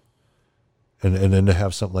stop. And then to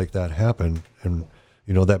have something like that happen, and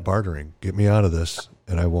that bartering, get me out of this,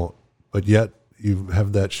 and I won't. But yet you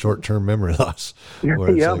have that short-term memory loss.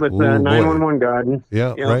 Yeah, but 911 God.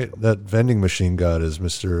 Yeah, right. That vending machine God, as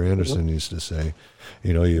Mr. Anderson used to say.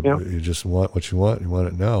 You just want what you want. You want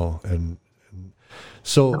it now, and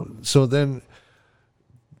so then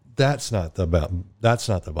that's not the bottom. That's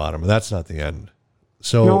not the end.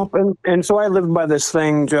 So and so I lived by this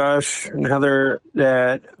thing, Josh and Heather,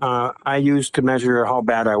 that I used to measure how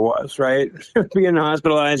bad I was. Right, being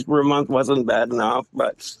hospitalized for a month wasn't bad enough,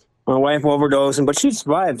 but my wife overdosed, but she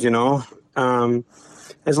survived. As long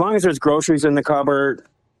as there's groceries in the cupboard,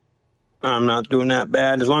 I'm not doing that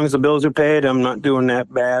bad. As long as the bills are paid, I'm not doing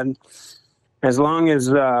that bad. As long as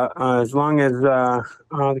the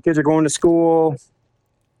kids are going to school,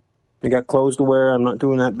 they got clothes to wear, I'm not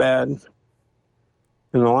doing that bad.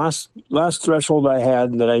 And the last threshold I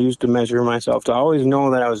had that I used to measure myself to always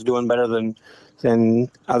know that I was doing better than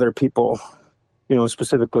other people,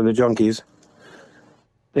 specifically the junkies,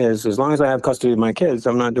 is as long as I have custody of my kids,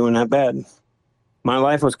 I'm not doing that bad. My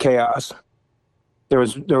life was chaos. There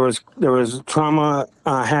was trauma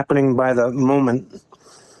happening by the moment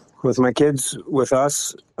with my kids, with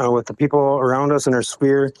us, with the people around us in our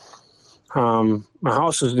sphere. My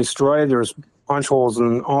house was destroyed. There was punch holes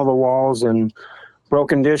in all the walls and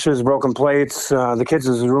broken dishes, broken plates. The kids'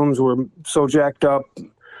 rooms were so jacked up.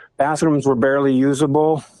 Bathrooms were barely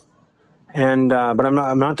usable. And but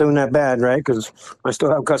I'm not doing that bad, right? Because I still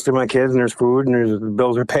have custody of my kids, and there's food, and the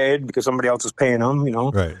bills are paid because somebody else is paying them.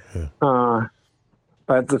 Right. Yeah.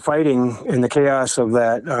 But the fighting and the chaos of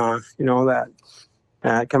that,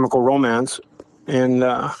 that chemical romance, and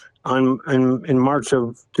in March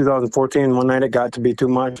of 2014, one night it got to be too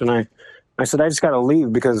much, and I said I just got to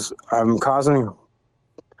leave because I'm causing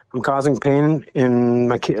pain in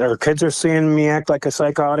my kids. Our kids are seeing me act like a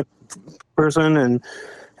psychotic person, and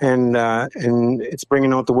it's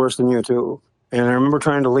bringing out the worst in you too. And I remember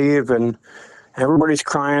trying to leave, and everybody's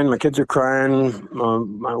crying. My kids are crying.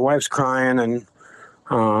 My wife's crying, and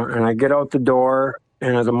I get out the door,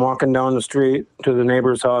 and as I'm walking down the street to the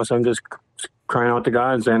neighbor's house, I'm just crying out to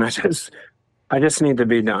God, saying, I just need to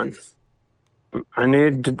be done. I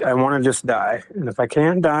want to just die. And if I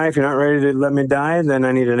can't die, if you're not ready to let me die, then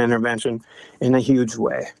I need an intervention in a huge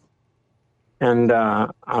way. And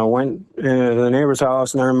I went to the neighbor's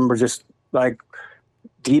house, and I remember just like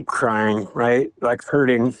deep crying, right? Like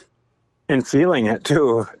hurting and feeling it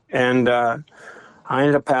too. And I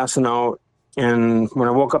ended up passing out. And when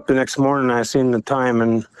I woke up the next morning, I seen the time,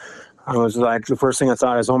 and I was like, the first thing I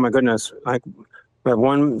thought is, oh my goodness, like I have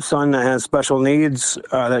one son that has special needs,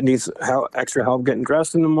 that needs extra help getting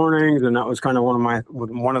dressed in the mornings, and that was kind of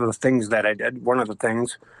one of the things that I did. One of the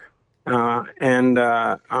things, I'm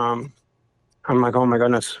like, oh my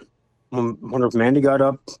goodness, I wonder if Mandy got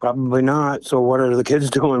up. Probably not. So what are the kids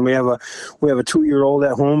doing? We have a 2-year-old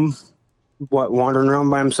at home, wandering around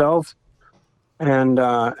by himself. And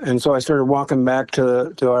so I started walking back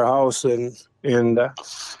to our house, and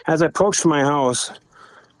as I approached my house,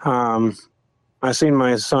 I seen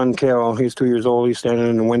my son Kale. He's 2 years old. He's standing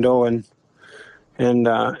in the window, and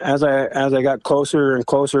as I got closer and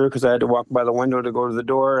closer, because I had to walk by the window to go to the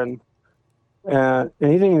door, and he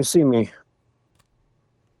didn't even see me.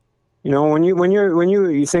 When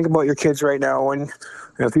you think about your kids right now,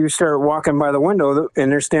 if you start walking by the window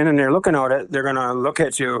and they're standing there looking at it, they're going to look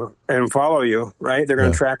at you and follow you, right? They're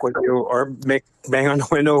going to track with you or bang on the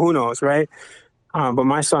window, who knows, right? But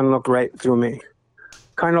my son looked right through me.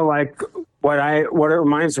 Kind of like what it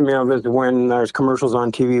reminds me of is when there's commercials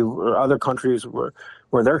on TV or other countries where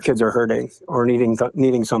where their kids are hurting or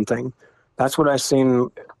needing something. That's what I seen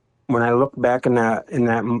when I look back in that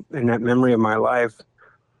memory of my life.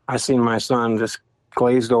 I seen my son just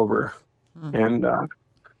glazed over, and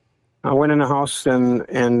I went in the house and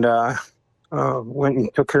went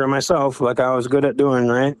and took care of myself like I was good at doing.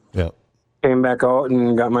 Right. Yeah. Came back out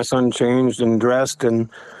and got my son changed and dressed and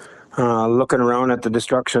looking around at the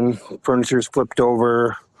destruction. Furniture's flipped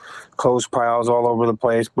over, clothes piles all over the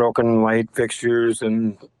place, broken light fixtures,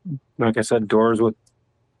 and like I said, doors with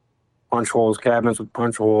punch holes, cabinets with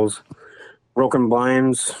punch holes, broken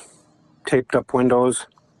blinds, taped up windows,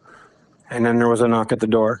 and then there was a knock at the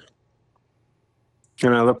door.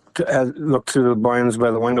 And I looked through the blinds by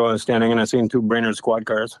the window I was standing, and I seen 2 Brainerd squad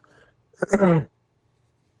cars.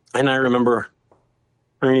 And I remember,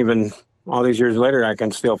 even all these years later, I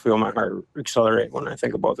can still feel my heart accelerate when I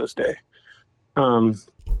think about this day. And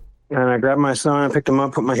I grabbed my son, I picked him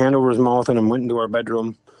up, put my hand over his mouth, and I went into our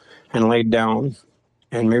bedroom and laid down.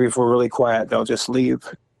 And maybe if we're really quiet, they'll just leave.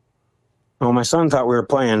 Well, my son thought we were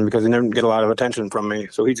playing because he didn't get a lot of attention from me.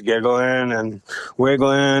 So he's giggling and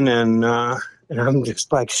wiggling, and I'm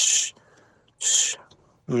just like, shh, shh.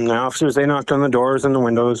 And the officers, they knocked on the doors and the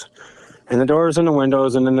windows. And the doors and the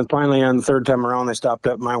windows, and then finally on the 3rd time around, they stopped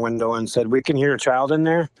at my window and said, "We can hear a child in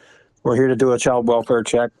there. We're here to do a child welfare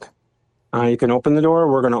check. You can open the door.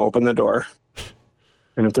 We're going to open the door."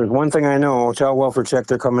 And if there's one thing I know, child welfare check,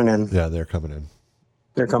 they're coming in. Yeah, they're coming in.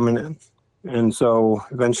 They're coming in. And so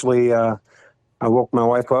eventually I woke my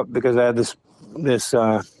wife up because I had this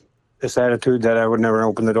attitude that I would never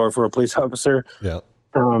open the door for a police officer. Yeah.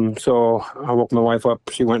 So I woke my wife up.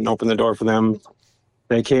 She went and opened the door for them.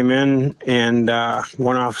 They came in, and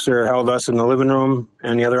one officer held us in the living room,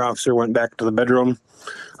 and the other officer went back to the bedroom.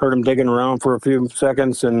 Heard him digging around for a few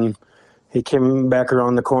seconds, and he came back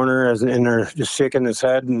around the corner and they're just shaking his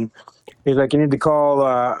head. And he's like, "You need to call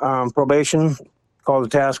probation, call the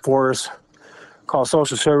task force, call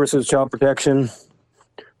social services, child protection.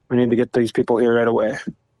 We need to get these people here right away.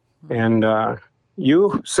 And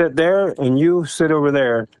you sit there, and you sit over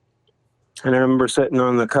there." And I remember sitting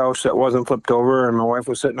on the couch that wasn't flipped over, and my wife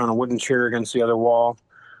was sitting on a wooden chair against the other wall.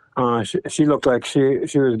 She looked like she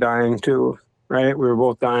was dying too, right? We were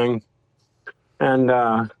both dying. And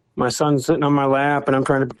my son's sitting on my lap, and I'm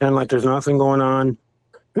trying to pretend like there's nothing going on.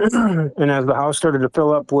 And as the house started to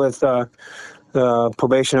fill up with the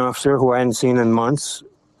probation officer, who I hadn't seen in months,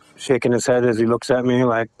 shaking his head as he looks at me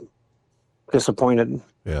like disappointed.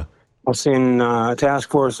 Yeah. I've seen task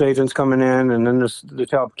force agents coming in, and then the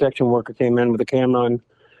child protection worker came in with a camera, and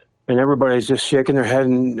everybody's just shaking their head,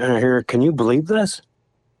 and I hear, "Can you believe this?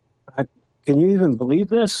 Can you even believe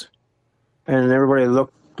this?" And everybody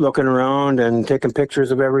looking around and taking pictures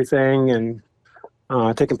of everything, and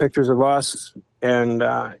taking pictures of us. And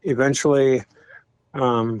eventually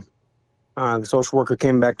the social worker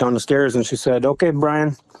came back down the stairs, and she said, "Okay,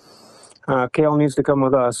 Brian, Kale needs to come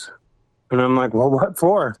with us." And I'm like, "Well, what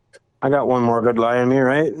for? I got one more good lie in me,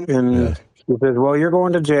 right?" And she says, "Well, you're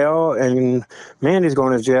going to jail, and Mandy's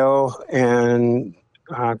going to jail, and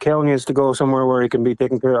Kale needs to go somewhere where he can be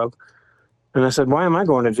taken care of." And I said, "Why am I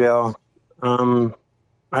going to jail?"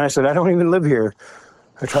 I said, "I don't even live here."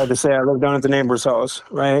 I tried to say I live down at the neighbor's house,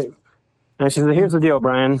 right? And she said, "Here's the deal,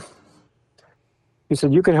 Brian." He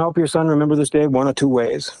said, "You can help your son remember this day one of 2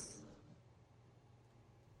 ways.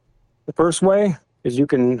 The first way is you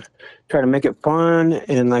can try to make it fun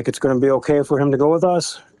and like it's going to be okay for him to go with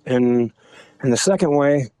us. And the second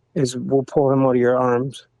way is we'll pull him out of your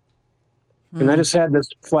arms." And I just had this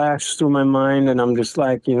flash through my mind, and I'm just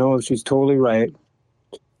like, she's totally right.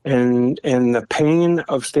 And the pain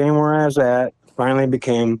of staying where I was at finally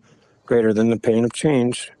became greater than the pain of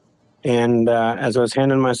change. And as I was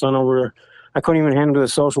handing my son over, I couldn't even hand him to the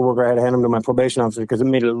social worker. I had to hand him to my probation officer because it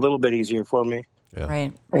made it a little bit easier for me. Yeah.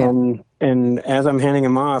 Right. And as I'm handing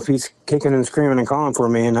him off, he's kicking and screaming and calling for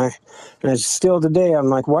me. And I still today, I'm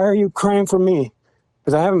like, "Why are you crying for me?"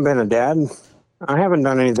 Because I haven't been a dad. I haven't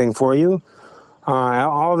done anything for you.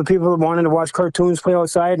 All the people that wanted to watch cartoons play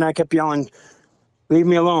outside, and I kept yelling, "Leave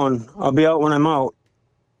me alone. I'll be out when I'm out.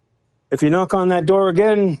 If you knock on that door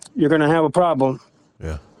again, you're going to have a problem."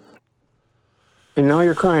 Yeah. And now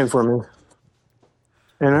you're crying for me.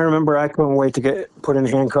 And I remember I couldn't wait to get put in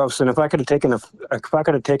handcuffs. And if I could have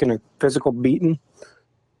taken a physical beating,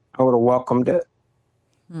 I would have welcomed it.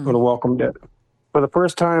 Would have welcomed it. For the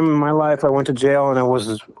first time in my life, I went to jail, and I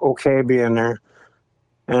was okay being there.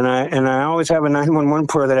 And I always have a 911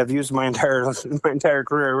 prayer that I've used my entire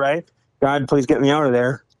career. Right? God, please get me out of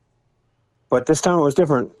there. But this time it was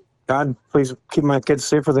different. God, please keep my kids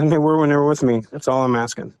safer than they were when they were with me. That's all I'm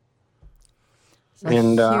asking. It's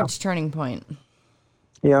a huge turning point.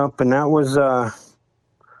 Yep, and that was the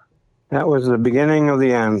beginning of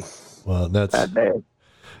the end Well, that day.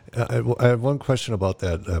 I have one question about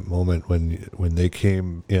that moment when they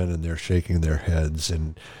came in and they're shaking their heads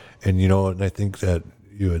and and I think that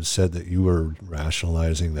you had said that you were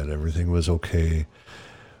rationalizing that everything was okay.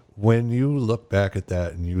 When you look back at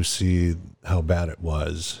that and you see how bad it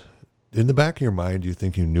was, in the back of your mind, do you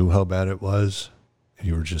think you knew how bad it was?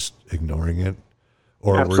 You were just ignoring it?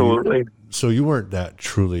 Or Absolutely. So you weren't that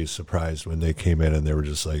truly surprised when they came in and they were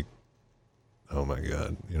just like, oh my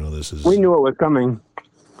God, this is... We knew it was coming.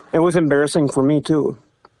 It was embarrassing for me too,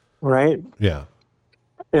 right? Yeah.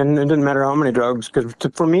 And it didn't matter how many drugs, because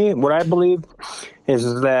for me, what I believe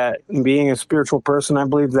is that being a spiritual person, I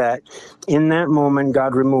believe that in that moment,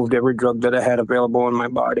 God removed every drug that I had available in my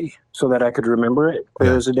body so that I could remember it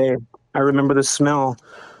clear as a day. I remember the smell.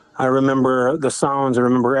 I remember the sounds. I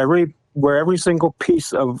remember every single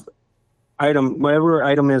piece of item, whatever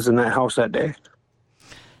item is in that house that day.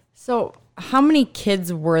 So how many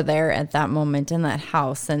kids were there at that moment in that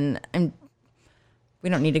house? And we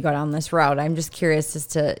don't need to go down this route. I'm just curious as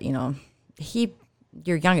to,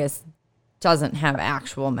 your youngest doesn't have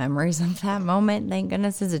actual memories of that moment. Thank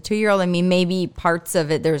goodness, as a 2-year-old. I mean, maybe parts of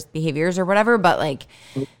it, there's behaviors or whatever, but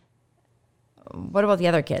what about the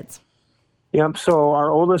other kids? Yep. So our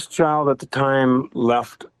oldest child at the time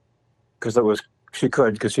left because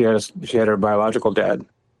she had her biological dad,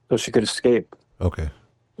 so she could escape. Okay.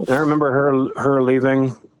 And I remember her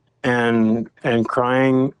leaving and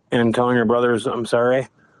crying and telling her brothers and sisters,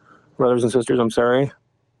 I'm sorry.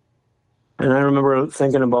 And I remember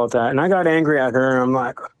thinking about that, and I got angry at her, and I'm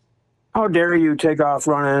like, how dare you take off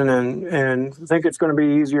running and think it's going to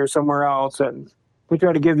be easier somewhere else, and we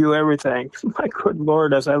try to give you everything. My good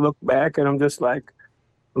Lord, as I look back, and I'm just like,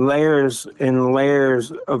 layers and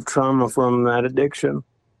layers of trauma from that addiction.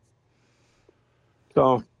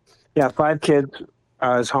 So, yeah, 5 kids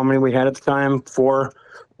is how many we had at the time. 4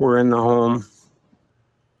 were in the home.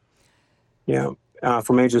 Yeah,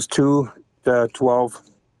 from ages 2 to 12.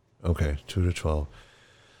 Okay, 2 to 12.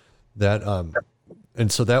 That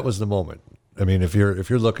and so that was the moment. I mean, if you're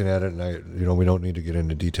looking at it, and we don't need to get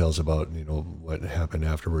into details about what happened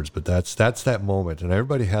afterwards, but that's that moment, and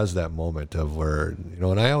everybody has that moment of where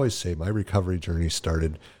and I always say my recovery journey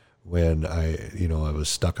started when I was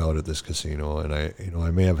stuck out at this casino, and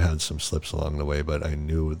I may have had some slips along the way, but I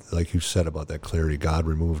knew, like you said about that clarity, God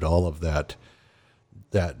removed all of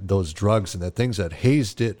those drugs and that things that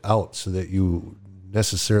hazed it out so that you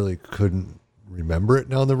necessarily couldn't remember it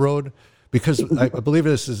down the road. Because I believe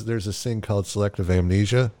there's this thing called selective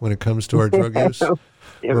amnesia when it comes to our drug use.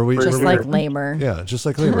 Like labor. Yeah, just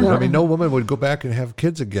like labor. I mean, no woman would go back and have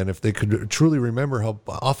kids again if they could truly remember how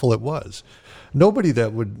awful it was. Nobody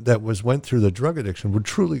that went through the drug addiction would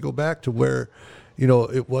truly go back to where,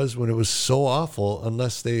 it was when it was so awful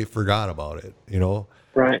unless they forgot about it,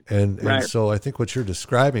 Right. And so I think what you're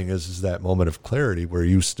describing is that moment of clarity where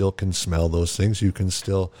you still can smell those things. You can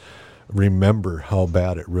still remember how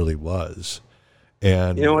bad it really was.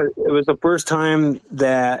 And it was the first time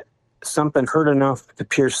that something hurt enough to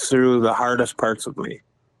pierce through the hardest parts of me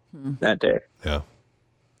that day. Yeah.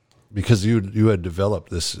 Because you had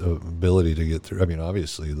developed this ability to get through. I mean,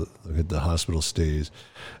 obviously, look at the hospital stays.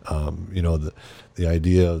 The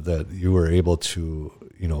idea that you were able to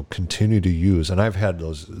continue to use, and I've had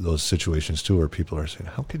those situations too, where people are saying,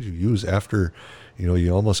 "How could you use after,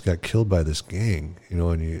 you almost got killed by this gang?"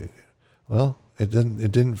 Well, it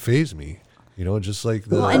didn't faze me, just like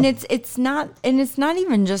the. Well, and it's not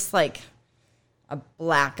even just like a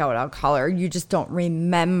blackout alcohol, or you just don't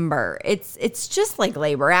remember. It's just like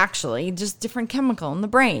labor, actually, just different chemical in the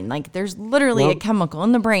brain. Like there's literally a chemical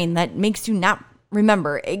in the brain that makes you not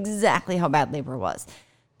remember exactly how bad labor was.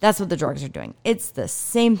 That's what the drugs are doing. It's the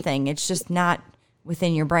same thing. It's just not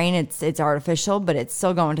within your brain. It's artificial, but it's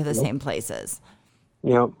still going to the same places.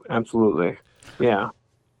 Yep, absolutely. Yeah.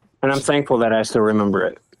 And I'm thankful that I still remember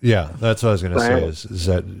it. Yeah, that's what I was going to say is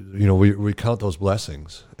that, we count those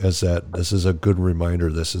blessings as that this is a good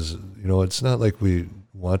reminder. This is, it's not like we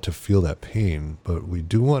want to feel that pain, but we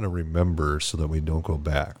do want to remember so that we don't go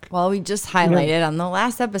back. Well, we just highlighted on the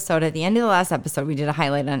last episode, at the end of the last episode, we did a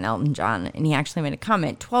highlight on Elton John, and he actually made a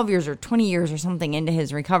comment 12 years or 20 years or something into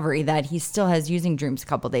his recovery that he still has using dreams a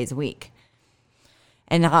couple days a week.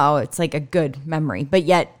 And how it's like a good memory, but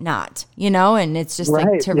yet not, and it's just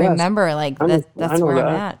like to remember, like that's where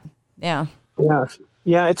I'm at. Yeah. Yes.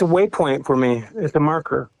 Yeah. It's a waypoint for me. It's a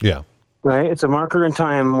marker. Yeah. Right. It's a marker in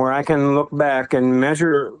time where I can look back and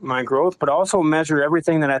measure my growth, but also measure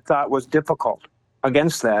everything that I thought was difficult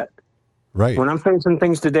against that. Right. When I'm facing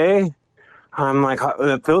things today, I'm like,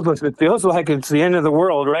 it feels like it's the end of the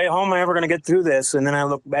world, right? How am I ever going to get through this? And then I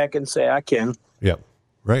look back and say, I can. Yeah.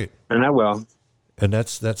 Right. And I will. And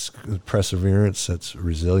that's perseverance, that's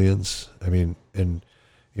resilience. I mean, and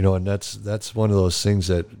and that's one of those things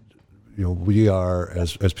that we are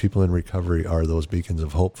as people in recovery are those beacons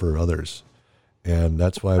of hope for others. And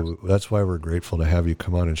that's why we're grateful to have you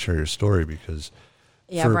come on and share your story, because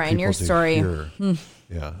Brian, your story.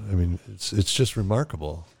 Yeah, I mean, it's just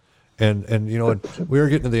remarkable. And we are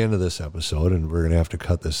getting to the end of this episode, and we're going to have to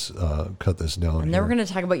cut this down. And then we're going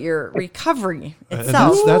to talk about your recovery and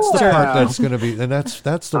itself. that's the part that's going to be, and that's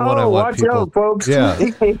the one I want watch people. Out, folks. Yeah,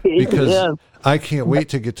 because I can't wait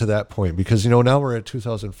to get to that point, because now we're at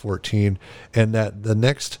 2014, and that the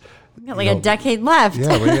next. We got a decade left.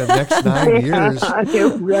 Yeah, we got the next 9 years.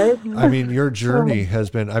 Right? I mean, your journey has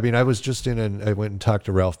been. I mean, I was just I went and talked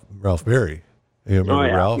to Ralph Berry. You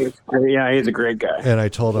remember Ralph? He's a great guy. And I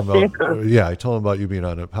told him about you being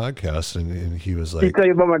on a podcast, and he was like, "Did he tell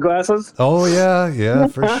you about my glasses?" Oh yeah,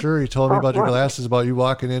 for sure. He told me about your glasses, about you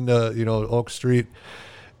walking into Oak Street,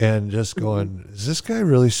 and just going, "Is this guy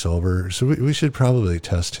really sober? So we should probably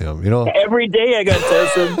test him." Every day I got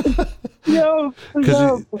tested.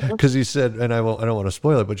 Because he said, and I don't want to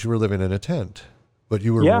spoil it, but you were living in a tent. But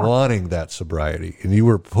you were wanting that sobriety, and you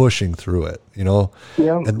were pushing through it,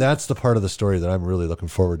 And that's the part of the story that I'm really looking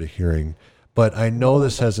forward to hearing. But I know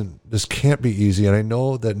this can't be easy, and I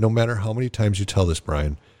know that no matter how many times you tell this,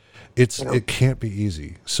 Brian, it can't be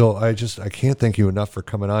easy. So I can't thank you enough for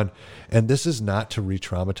coming on. And this is not to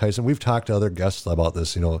re-traumatize. And we've talked to other guests about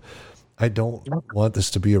this, I don't want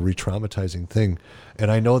this to be a re-traumatizing thing,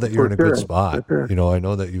 and I know that you're in a good spot. Sure. I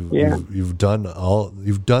know that you've done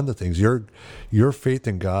the things. Your faith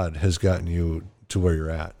in God has gotten you to where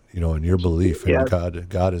you're at. And your belief in God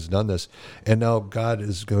has done this, and now God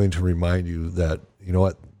is going to remind you that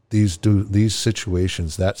these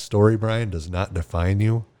situations, that story, Brian, does not define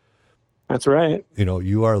you. That's right.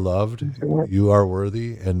 You are loved, you are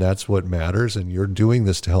worthy, and that's what matters. And you're doing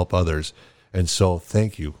this to help others. And so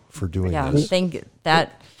thank you for doing this. Thank you.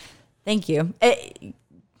 I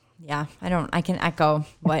can echo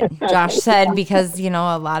what Josh said, because,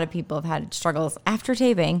 a lot of people have had struggles after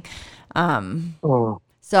taping. So.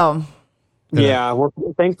 Yeah. Well,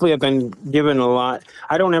 thankfully I've been given a lot.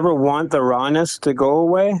 I don't ever want the rawness to go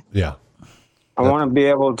away. Yeah. I want to be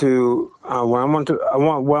able to, what I'm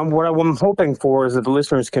hoping for is that the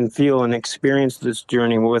listeners can feel and experience this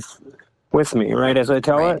journey with me, right, as I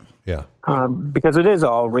tell it. Yeah. Because it is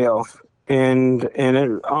all real, and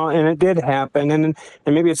it did happen, and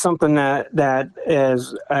maybe it's something that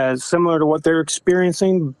is as similar to what they're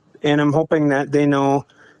experiencing, and I'm hoping that they know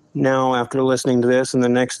now, after listening to this and the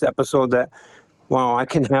next episode, that wow, I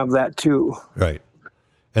can have that too. Right.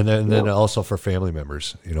 And then also for family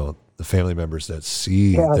members, the family members that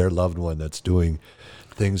see their loved one that's doing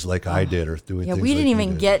things like I did, or doing things we didn't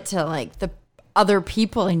even get to the other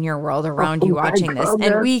people in your world around you watching this,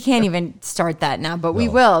 and we can't even start that now, but we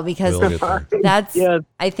will, because that's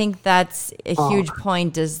I think that's a huge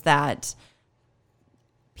point, is that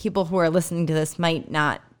people who are listening to this might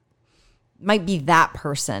be that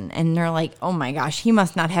person, and they're like, oh my gosh, he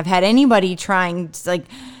must not have had anybody trying to,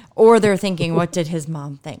 or they're thinking, what did his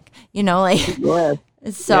mom think,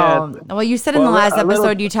 So well, you said in the last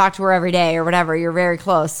episode you talk to her every day or whatever, you're very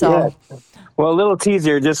close, so Well,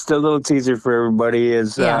 just a little teaser for everybody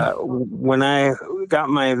is when I got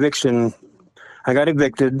my eviction, I got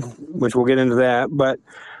evicted, which we'll get into that, but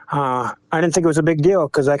I didn't think it was a big deal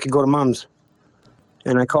because I could go to Mom's.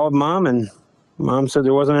 And I called Mom, and Mom said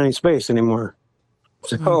there wasn't any space anymore.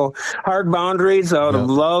 So hard boundaries out of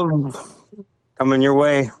love coming your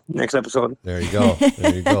way. Next episode. There you go.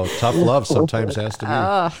 Tough love sometimes has to be.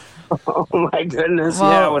 Oh, my goodness.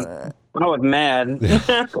 Well, I was mad.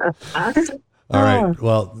 All right.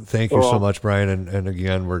 Well, thank you so much, Brian. And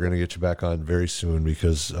again, we're going to get you back on very soon,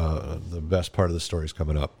 because the best part of the story is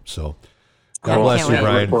coming up. So God bless you,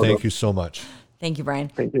 Brian. Thank you so much. Thank you, Brian.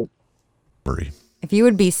 Thank you. If you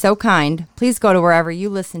would be so kind, please go to wherever you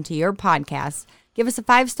listen to your podcasts. Give us a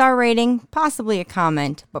 5-star rating, possibly a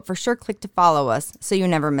comment, but for sure click to follow us so you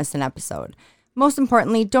never miss an episode. Most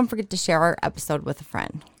importantly, don't forget to share our episode with a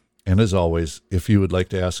friend. And as always, if you would like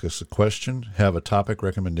to ask us a question, have a topic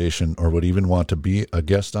recommendation, or would even want to be a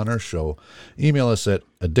guest on our show, email us at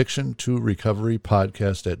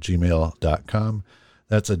addiction2recoverypodcast@gmail.com.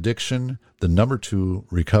 That's addiction, 2,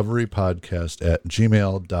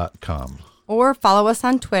 recoverypodcast@gmail.com. Or follow us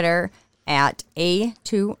on Twitter at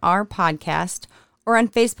A2R Podcast, or on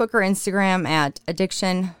Facebook or Instagram at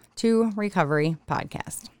Addiction to Recovery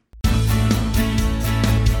Podcast.